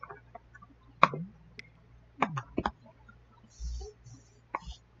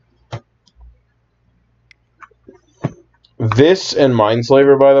 This and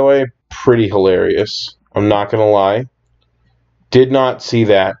Mindslaver, by the way, pretty hilarious. I'm not gonna lie. Did not see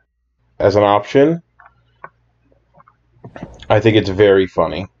that as an option. I think it's very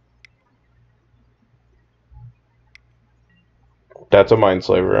funny. That's a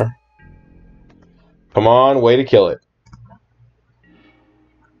Mindslaver. Come on, way to kill it.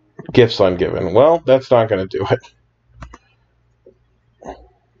 Gifts Ungiven. Well, that's not going to do it.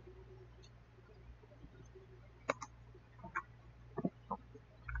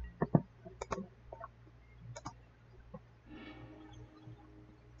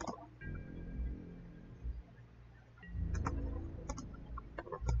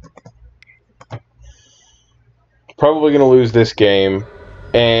 Probably going to lose this game.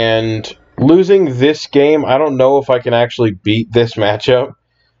 And losing this game, I don't know if I can actually beat this matchup.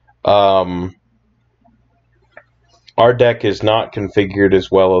 Our deck is not configured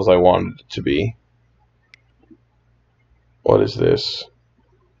as well as I wanted it to be. What is this?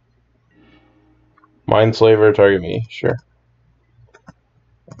 Mindslaver, target me. Sure.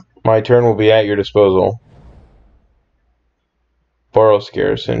 My turn will be at your disposal. Boros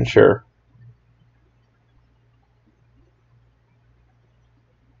Garrison, sure.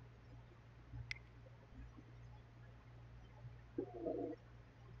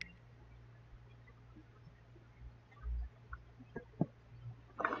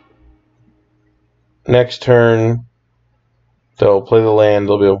 Next turn, they'll play the land.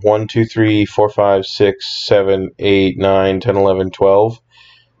 They'll be a 1, 2, 3, 4, 5, 6, 7, 8, 9, 10, 11, 12.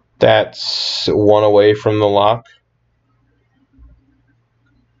 That's one away from the lock.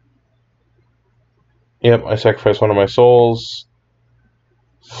 Yep, I sacrifice one of my souls.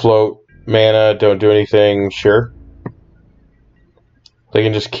 Float mana, don't do anything, sure. They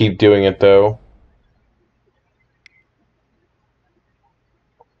can just keep doing it, though.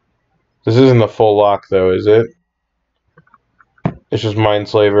 This isn't the full lock, though, is it? It's just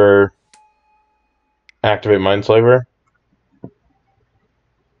Mindslaver. Activate Mindslaver.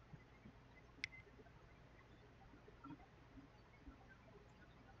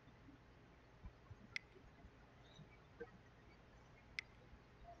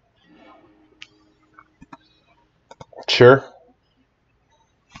 Sure.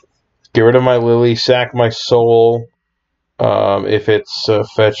 Get rid of my Lily, sack my soul. If it's a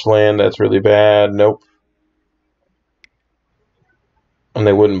fetch land, that's really bad. Nope. And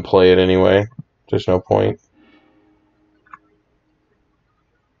they wouldn't play it anyway. There's no point.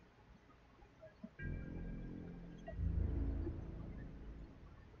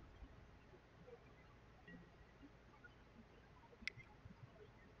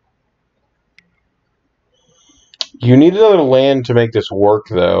 You need another land to make this work,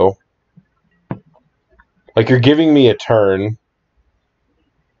 though. Like, you're giving me a turn.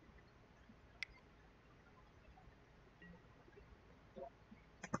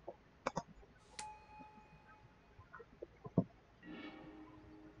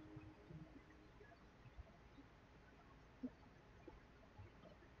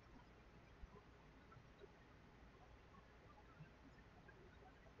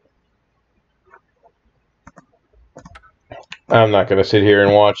 I'm not going to sit here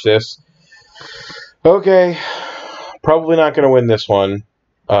and watch this. Okay. Probably not going to win this one.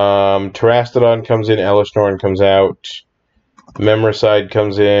 Terastodon comes in. Elesh Norn comes out. Memoricide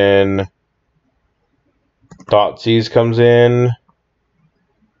comes in. Thoughtseize comes in.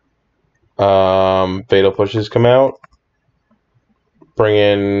 Fatal Pushes come out. Bring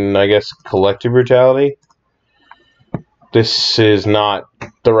in, I guess, Collective Brutality. This is not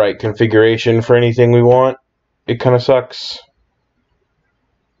the right configuration for anything we want. It kind of sucks.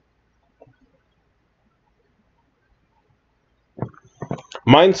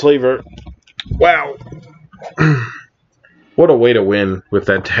 Mindslaver. Wow. What a way to win with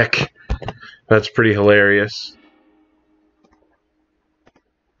that deck. That's pretty hilarious.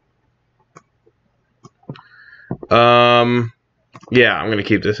 Yeah, I'm going to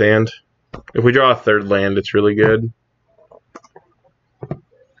keep this hand. If we draw a third land, it's really good.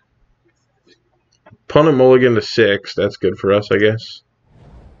 Opponent mulligan to 6. That's good for us, I guess.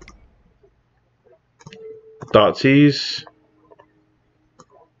 Thoughtseize.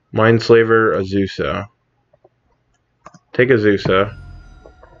 Mindslaver, Azusa. Take Azusa.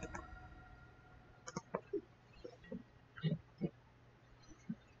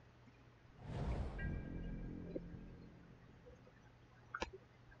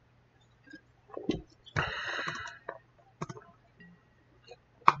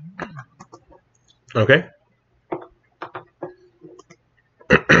 Okay.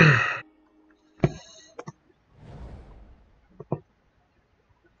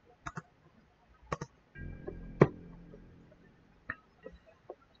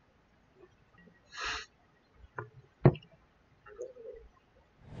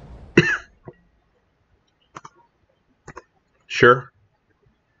 Sure.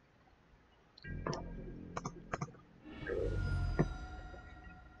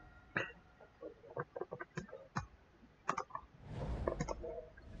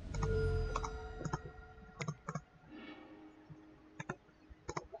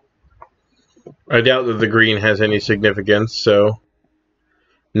 I doubt that the green has any significance, so...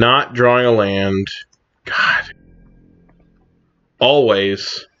 Not drawing a land. God.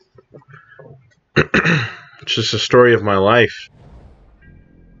 Always. It's just a story of my life.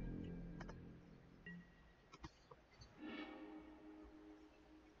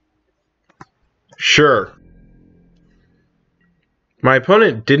 Sure. My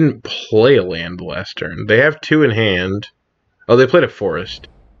opponent didn't play a land last turn. They have 2 in hand. Oh, they played a forest.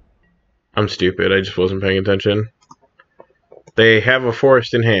 I'm stupid. I just wasn't paying attention. They have a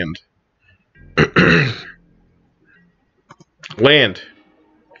forest in hand. Land.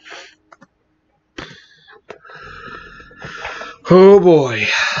 Oh boy.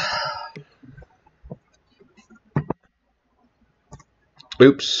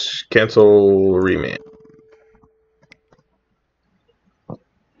 Oops. Cancel Remand.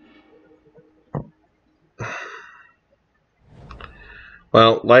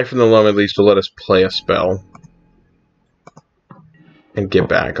 Well, Life in the Loam at least will let us play a spell. And get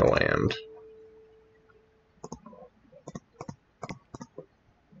back a land.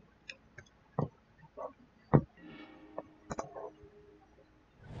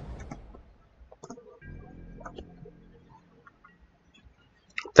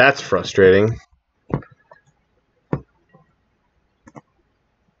 That's frustrating.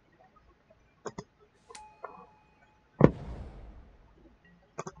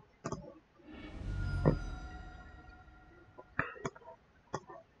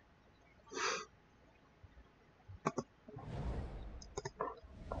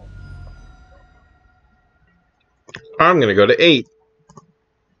 I'm going to go to 8.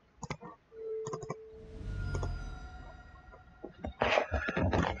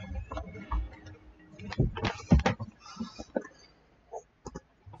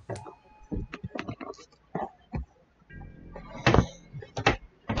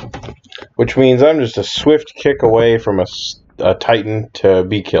 Which means I'm just a swift kick away from a Titan to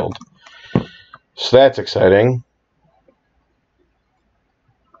be killed. So that's exciting.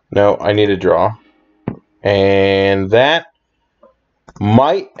 No, I need a draw. And that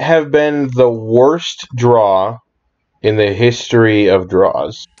might have been the worst draw in the history of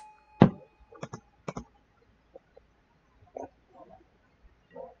draws.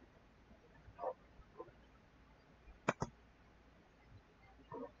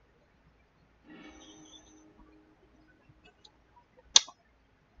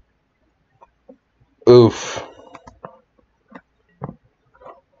 Oof.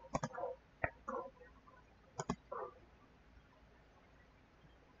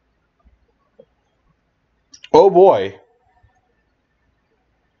 Oh boy.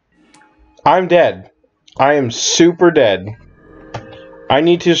 I'm dead. I am super dead. I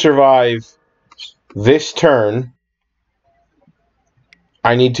need to survive this turn.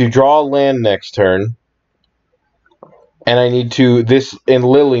 I need to draw a land next turn. And I need to... And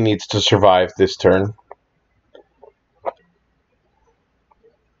Lily needs to survive this turn.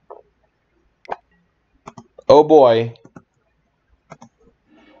 Oh boy.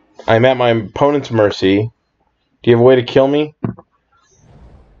 I'm at my opponent's mercy. Do you have a way to kill me?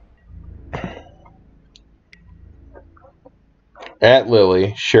 At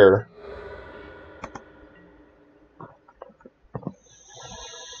Lily, sure.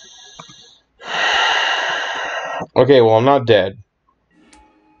 Okay, well, I'm not dead.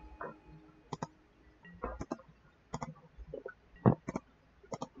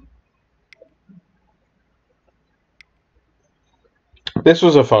 This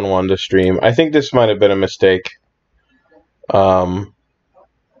was a fun one to stream. I think this might have been a mistake.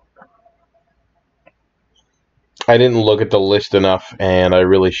 I didn't look at the list enough, and I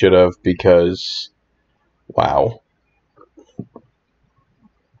really should have, because... Wow.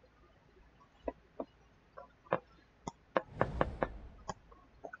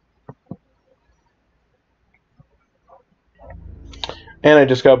 And I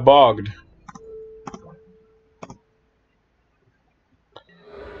just got bogged.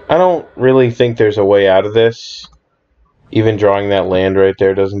 I don't really think there's a way out of this. Even drawing that land right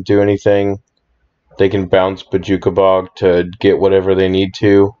there doesn't do anything. They can bounce Bajuka Bog to get whatever they need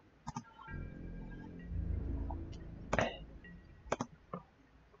to.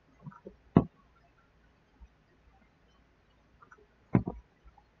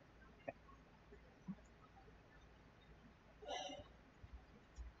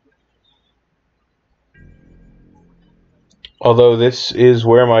 Although this is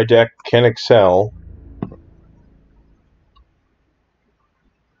where my deck can excel.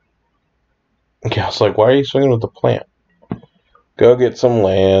 Okay, I was like, why are you swinging with the plant? Go get some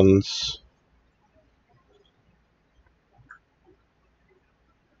lands.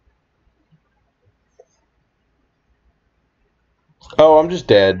 Oh, I'm just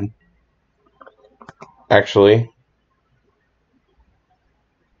dead. Actually.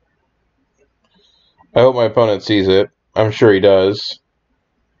 I hope my opponent sees it. I'm sure he does.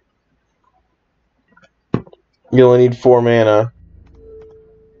 You only need 4 mana.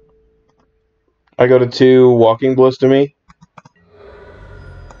 I go to 2, Walking Bliss to me.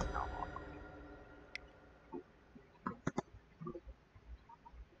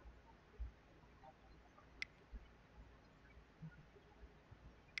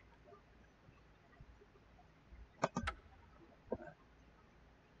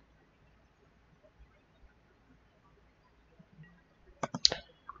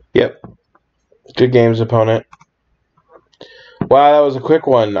 Yep. Good games, opponent. Wow, that was a quick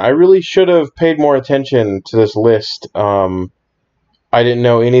one. I really should have paid more attention to this list. I didn't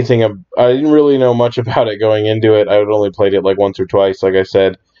know anything. I didn't really know much about it going into it. I had only played it like once or twice, like I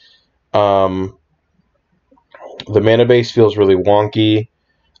said. The mana base feels really wonky.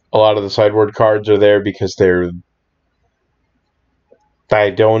 A lot of the sideboard cards are there because they're...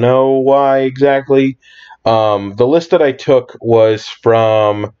 I don't know why exactly. The list that I took was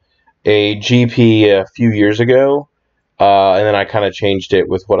from a GP a few years ago, and then I kind of changed it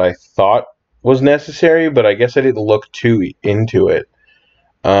with what I thought was necessary, but I guess I didn't look too into it.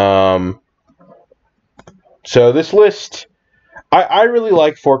 So this list, I really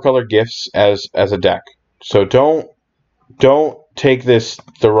like 4-color gifts as a deck. So don't take this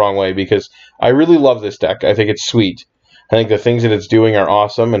the wrong way, because I really love this deck. I think it's sweet. I think the things that it's doing are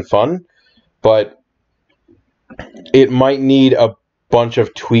awesome and fun, but it might need a bunch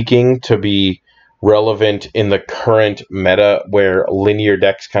of tweaking to be relevant in the current meta where linear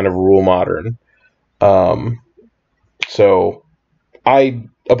decks kind of rule modern. So I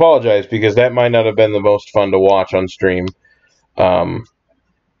apologize, because that might not have been the most fun to watch on stream. But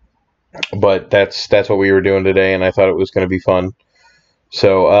that's what we were doing today, and I thought it was going to be fun.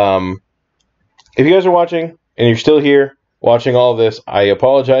 So if you guys are watching and you're still here watching all of this, I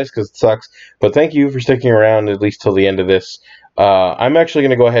apologize because it sucks, but thank you for sticking around at least till the end of this. I'm actually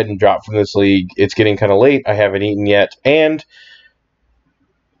going to go ahead and drop from this league. It's getting kind of late. I haven't eaten yet, and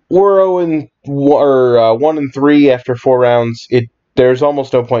we're 1-3 after 4 rounds. There's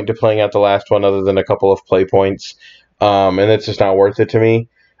almost no point to playing out the last one other than a couple of play points, and it's just not worth it to me.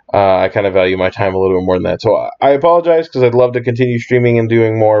 I kind of value my time a little bit more than that. So I apologize, because I'd love to continue streaming and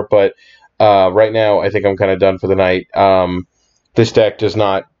doing more, but right now I think I'm kind of done for the night. This deck does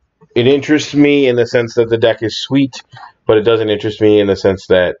not... It interests me in the sense that the deck is sweet, but it doesn't interest me in the sense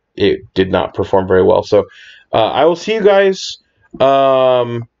that it did not perform very well. So I will see you guys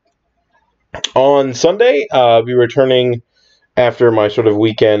on Sunday. I'll be returning after my sort of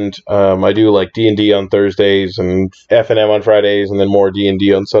weekend. I do like D&D on Thursdays and F&M on Fridays, and then more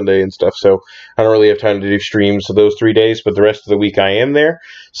D&D on Sunday and stuff. So I don't really have time to do streams for those 3 days, but the rest of the week I am there.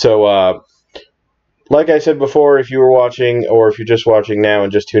 So like I said before, if you were watching, or if you're just watching now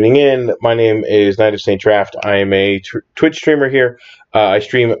and just tuning in, my name is Knight of St. Traft. I am a Twitch streamer here. I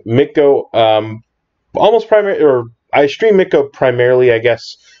stream Mitgo I stream Mitgo primarily, I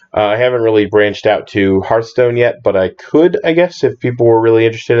guess. I haven't really branched out to Hearthstone yet, but I could, I guess, if people were really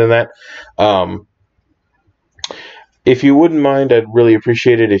interested in that. If you wouldn't mind, I'd really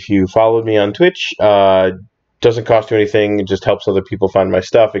appreciate it if you followed me on Twitch. Doesn't cost you anything. It just helps other people find my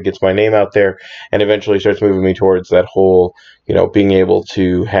stuff. It gets my name out there, and eventually starts moving me towards that whole, being able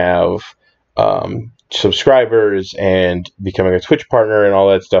to have subscribers and becoming a Twitch partner and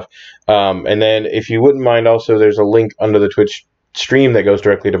all that stuff. And then if you wouldn't mind, also, there's a link under the Twitch stream that goes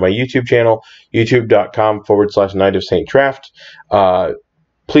directly to my YouTube channel, youtube.com/Knight of St. Traft.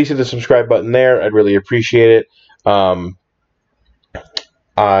 Please hit the subscribe button there. I'd really appreciate it.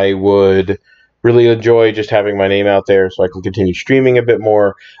 I would really enjoy just having my name out there so I can continue streaming a bit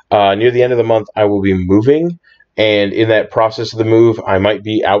more. Near the end of the month, I will be moving, and in that process of the move, I might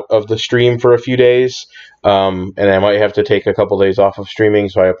be out of the stream for a few days, and I might have to take a couple days off of streaming,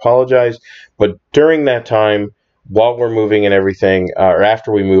 so I apologize. But during that time, while we're moving and everything, or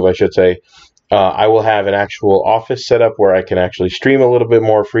after we move, I should say, I will have an actual office set up where I can actually stream a little bit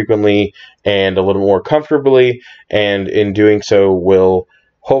more frequently and a little more comfortably, and in doing so will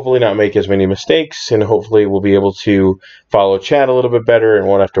hopefully not make as many mistakes, and hopefully we'll be able to follow chat a little bit better and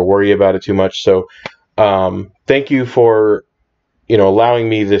won't have to worry about it too much. So thank you for allowing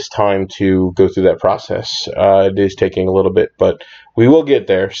me this time to go through that process. It is taking a little bit, but we will get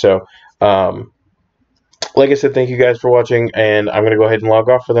there. So like I said, thank you guys for watching, and I'm going to go ahead and log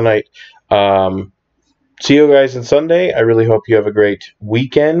off for the night. See you guys on Sunday. I really hope you have a great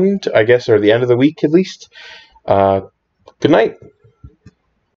weekend, I guess, or the end of the week at least. Good night.